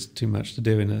projects. There's too much to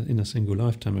do in a single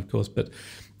lifetime, of course. But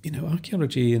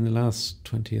archaeology in the last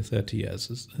 20 or 30 years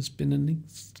has been an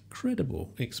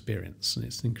incredible experience, and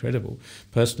it's incredible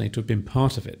personally to have been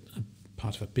part of it,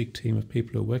 part of a big team of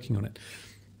people who are working on it.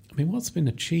 I mean, what's been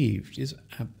achieved is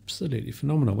absolutely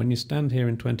phenomenal. When you stand here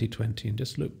in 2020 and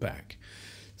just look back,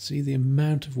 see the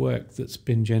amount of work that's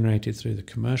been generated through the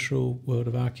commercial world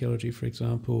of archaeology, for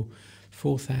example,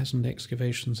 4,000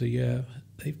 excavations a year.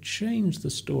 They've changed the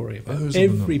story about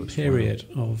every period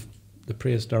of the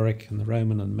prehistoric and the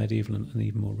Roman and medieval and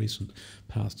even more recent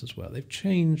past as well. They've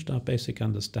changed our basic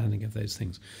understanding of those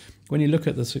things. When you look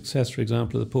at the success, for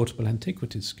example, of the Portable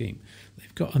Antiquities Scheme,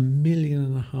 they've got 1.5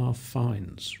 million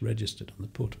finds registered on the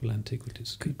Portable Antiquities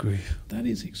Scheme. Good grief. That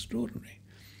is extraordinary.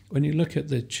 When you look at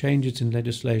the changes in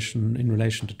legislation in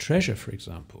relation to treasure, for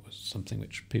example, something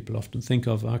which people often think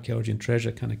of, archaeology and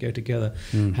treasure kind of go together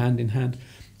hand in hand.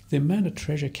 The amount of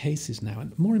treasure cases now,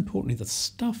 and more importantly, the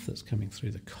stuff that's coming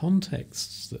through, the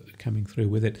contexts that are coming through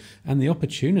with it, and the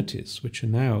opportunities which are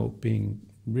now being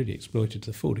really exploited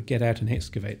to the full to get out and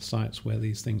excavate sites where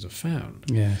these things are found.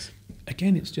 Yes.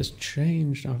 Again, it's just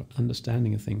changed our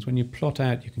understanding of things. When you plot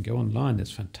out, you can go online,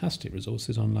 there's fantastic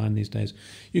resources online these days.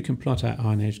 You can plot out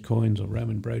Iron Age coins or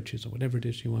Roman brooches or whatever it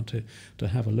is you want to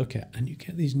have a look at, and you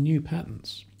get these new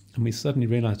patterns. And we suddenly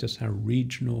realised just how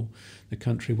regional the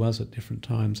country was at different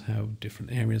times, how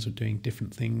different areas were doing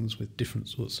different things with different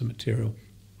sorts of material.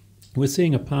 We're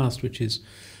seeing a past which is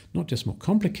not just more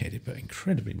complicated, but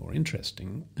incredibly more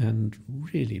interesting and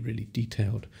really, really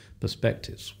detailed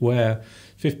perspectives. Where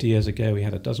 50 years ago we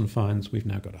had a dozen finds, we've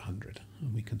now got 100.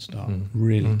 And we can start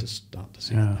to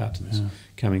see the patterns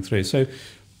coming through. So,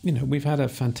 we've had a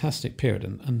fantastic period,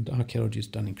 and archaeology has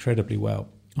done incredibly well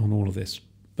on all of this.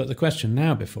 But the question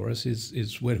now before us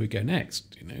is where do we go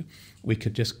next? We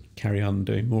could just carry on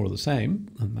doing more of the same,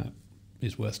 and that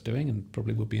is worth doing and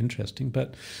probably will be interesting,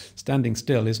 but standing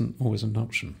still isn't always an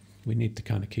option. We need to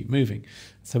kind of keep moving.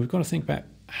 So we've got to think about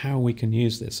how we can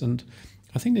use this. And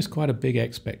I think there's quite a big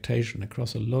expectation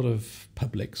across a lot of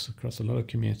publics, across a lot of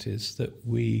communities, that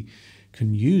we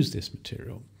can use this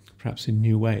material, perhaps in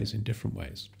new ways, in different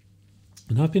ways.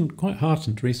 And I've been quite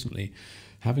heartened recently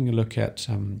having a look at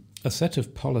a set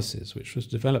of policies which was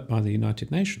developed by the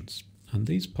United Nations. And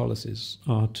these policies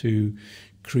are to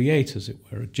create, as it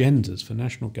were, agendas for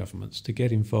national governments to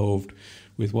get involved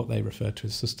with what they refer to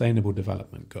as sustainable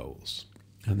development goals.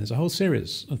 And there's a whole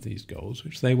series of these goals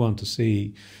which they want to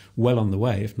see well on the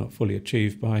way, if not fully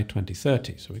achieved, by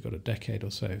 2030. So we've got a decade or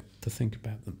so to think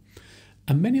about them.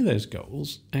 And many of those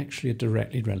goals actually are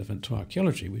directly relevant to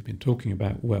archaeology. We've been talking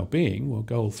about well-being. Well,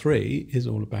 goal 3 is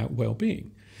all about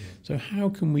well-being. Yeah. So how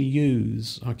can we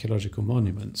use archaeological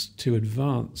monuments to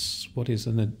advance what is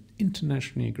an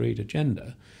internationally agreed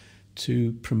agenda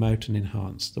to promote and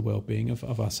enhance the well-being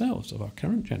of ourselves, of our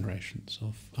current generations,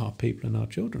 of our people and our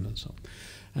children and so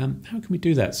on? How can we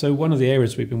do that? So one of the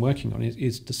areas we've been working on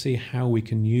is to see how we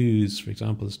can use, for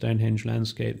example, the Stonehenge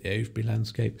landscape, the Avebury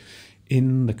landscape,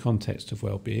 in the context of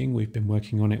well-being. We've been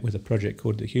working on it with a project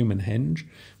called the Human Henge,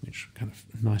 which kind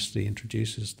of nicely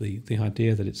introduces the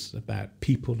idea that it's about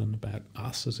people and about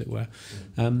us, as it were,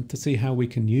 to see how we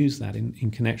can use that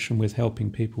in connection with helping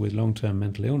people with long-term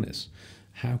mental illness.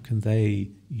 How can they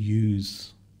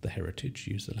use the heritage,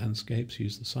 use the landscapes,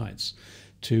 use the sites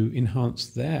to enhance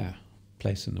their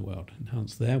place in the world,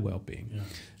 enhance their well-being? Yeah.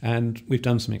 And we've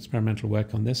done some experimental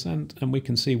work on this, and we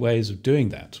can see ways of doing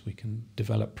that. We can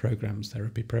develop programs,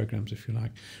 therapy programs, if you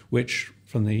like, which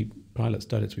from the pilot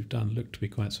studies we've done look to be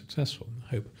quite successful.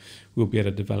 I hope we'll be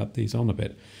able to develop these on a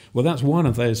bit. Well, that's one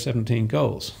of those 17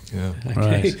 goals. Yeah.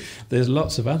 Okay. Right. There's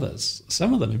lots of others.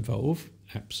 Some of them involve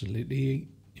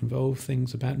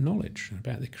things about knowledge,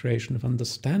 about the creation of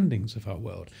understandings of our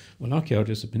world. Well,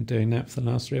 archaeologists have been doing that for the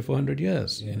last 300 or 400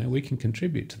 years. Yeah. We can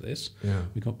contribute to this. Yeah.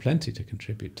 We've got plenty to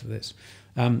contribute to this.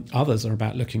 Others are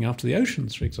about looking after the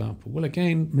oceans, for example. Well,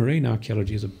 again, marine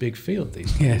archaeology is a big field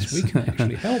these days. Yes. We can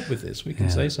actually help with this. We can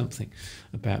say something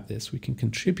about this. We can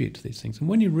contribute to these things. And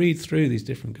when you read through these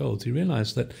different goals, you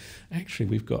realise that actually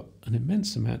we've got an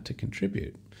immense amount to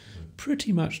contribute,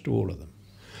 pretty much to all of them.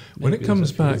 When it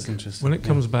comes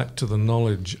back to the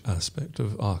knowledge aspect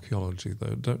of archaeology,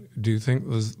 though, do you think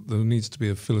there needs to be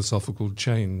a philosophical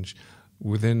change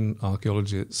within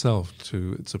archaeology itself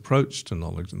to its approach to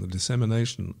knowledge and the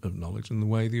dissemination of knowledge and the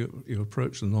way you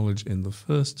approach the knowledge in the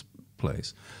first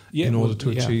place in order to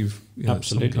achieve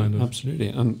absolutely, some kind of... Absolutely.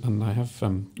 And I have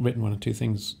written one or two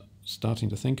things starting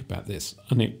to think about this,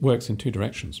 and it works in two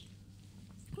directions.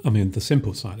 I mean, the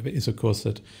simple side of it is, of course,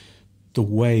 that the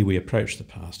way we approach the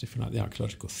past, if you like, the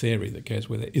archaeological theory that goes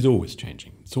with it, is always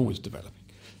changing. It's always developing.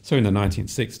 So in the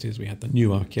 1960s, we had the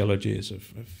new archaeologies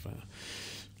of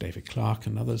David Clarke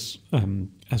and others.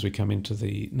 As we come into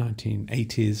the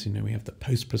 1980s, we have the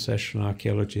post-processional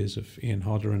archaeologies of Ian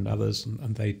Hodder and others,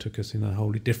 and they took us in a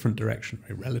wholly different direction.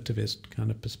 Very relativist kind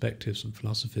of perspectives and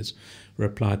philosophies were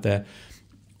applied there.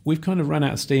 We've kind of run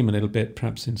out of steam a little bit,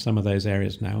 perhaps in some of those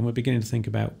areas now, and we're beginning to think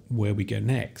about where we go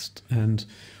next. And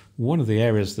one of the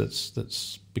areas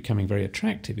that's becoming very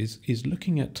attractive is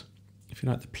looking at, if you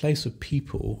like, the place of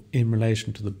people in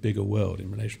relation to the bigger world,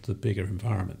 in relation to the bigger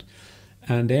environment.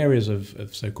 And areas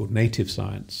of so-called native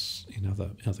science in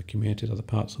other communities, other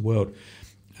parts of the world,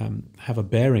 have a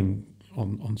bearing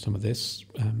on some of this.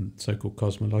 So-called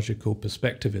cosmological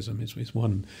perspectivism is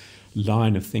one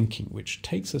line of thinking which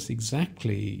takes us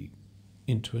exactly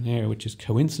into an area which is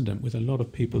coincident with a lot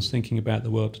of people's thinking about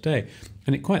the world today.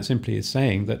 And it quite simply is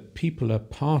saying that people are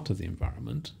part of the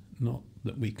environment, not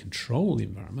that we control the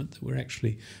environment, that we're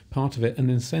actually part of it.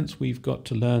 And in a sense, we've got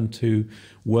to learn to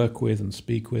work with and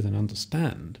speak with and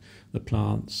understand the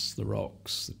plants, the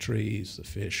rocks, the trees, the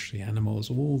fish, the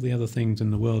animals, all the other things in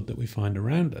the world that we find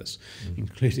around us,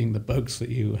 including the bugs that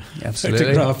you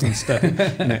photograph and stuff.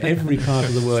 Every part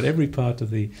of the world, every part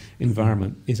of the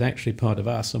environment is actually part of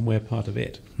us, and we're part of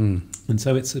it. And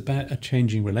so it's about a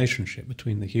changing relationship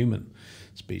between the human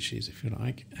species, if you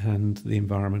like, and the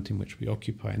environment in which we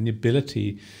occupy, and the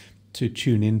ability to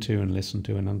tune into and listen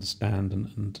to and understand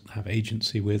and have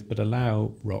agency with, but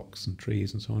allow rocks and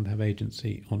trees and so on to have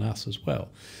agency on us as well.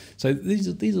 So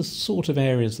these are sort of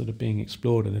areas that are being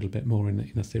explored a little bit more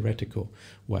in a theoretical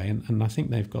way, and I think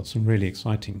they've got some really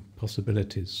exciting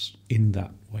possibilities in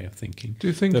that way of thinking. Do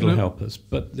you think that'll help us?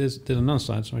 But there's another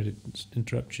side, sorry to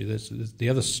interrupt you, there's the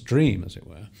other stream, as it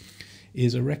were,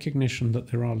 is a recognition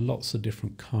that there are lots of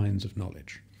different kinds of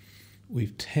knowledge.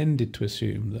 We've tended to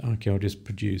assume that archaeologists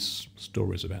produce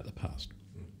stories about the past,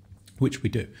 which we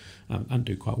do, and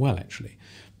do quite well, actually.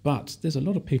 But there's a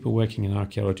lot of people working in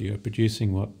archaeology who are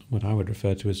producing what I would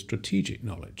refer to as strategic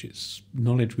knowledge. It's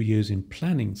knowledge we use in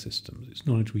planning systems. It's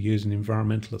knowledge we use in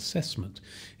environmental assessment.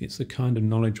 It's the kind of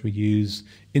knowledge we use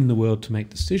in the world to make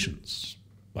decisions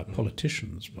by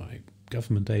politicians, by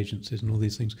government agencies and all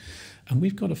these things. And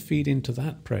we've got to feed into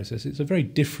that process. It's a very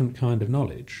different kind of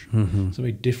knowledge. It's a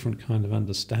very different kind of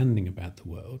understanding about the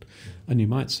world. And you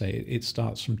might say it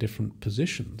starts from different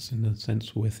positions in the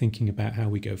sense we're thinking about how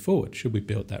we go forward. Should we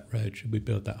build that road? Should we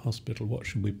build that hospital? What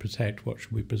should we protect? What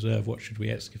should we preserve? What should we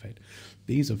excavate?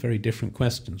 These are very different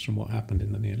questions from what happened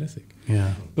in the Neolithic.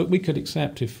 Yeah. But we could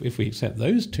accept, if we accept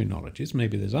those two knowledges,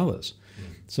 maybe there's others.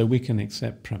 So we can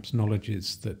accept perhaps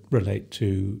knowledges that relate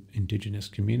to indigenous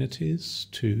communities,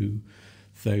 to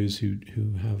those who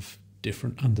have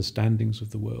different understandings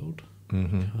of the world,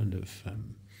 kind of,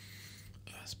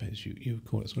 I suppose you would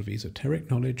call it sort of esoteric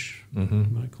knowledge, you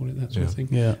might call it that sort of thing.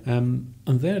 Yeah. And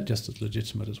they're just as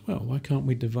legitimate as well. Why can't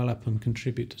we develop and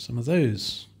contribute to some of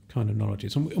those kind of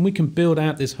knowledges? And we can build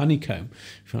out this honeycomb,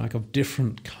 if you like, of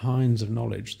different kinds of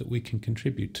knowledge that we can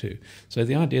contribute to. So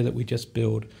the idea that we just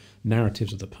build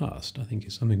narratives of the past, I think,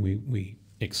 is something we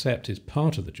accept is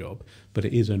part of the job, but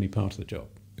it is only part of the job.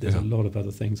 There's a lot of other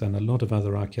things, and a lot of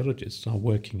other archaeologists are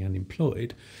working and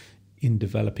employed in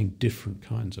developing different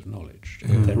kinds of knowledge.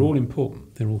 They're all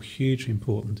important. They're all hugely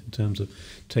important in terms of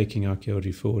taking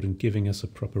archaeology forward and giving us a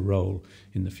proper role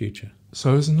in the future.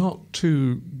 So it's not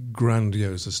too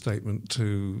grandiose a statement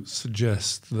to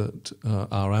suggest that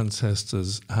our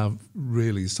ancestors have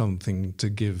really something to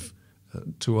give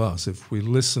to us if we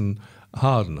listen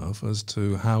hard enough as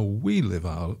to how we live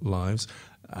our lives,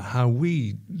 how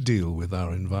we deal with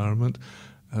our environment,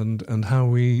 and how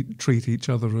we treat each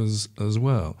other as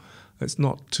well. It's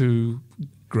not too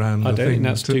grand. I don't think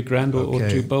that's too grand or okay.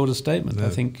 too bold a statement. No. I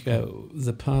think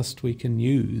the past we can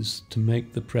use to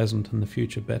make the present and the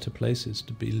future better places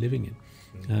to be living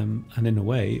in. And in a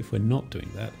way, if we're not doing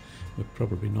that, we're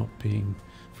probably not being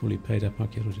fully paid up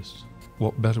archaeologists.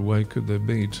 What better way could there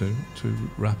be to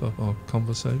wrap up our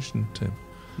conversation, Tim?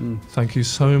 Thank you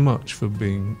so much for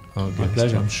being our guest.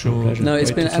 pleasure. I'm sure. My pleasure. No, it's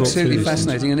Great been to talk absolutely through these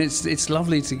fascinating, and it's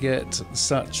lovely to get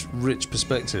such rich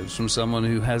perspectives from someone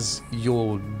who has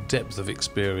your depth of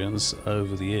experience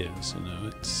over the years. You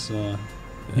know, it's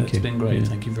been great. Yeah.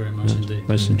 Thank you very much indeed.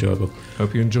 Most enjoyable.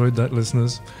 Hope you enjoyed that,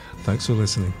 listeners. Thanks for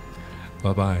listening.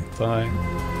 Bye-bye. Bye.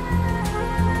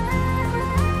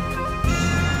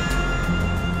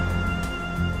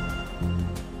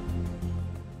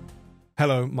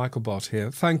 Hello, Michael Bott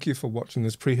here. Thank you for watching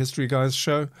this Prehistory Guys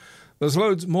show. There's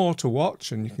loads more to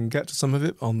watch, and you can get to some of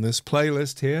it on this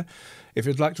playlist here. If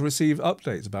you'd like to receive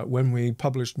updates about when we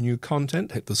publish new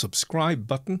content, hit the subscribe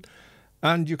button,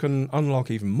 and you can unlock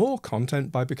even more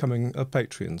content by becoming a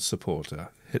Patreon supporter.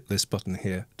 Hit this button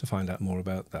here to find out more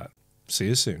about that. See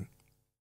you soon.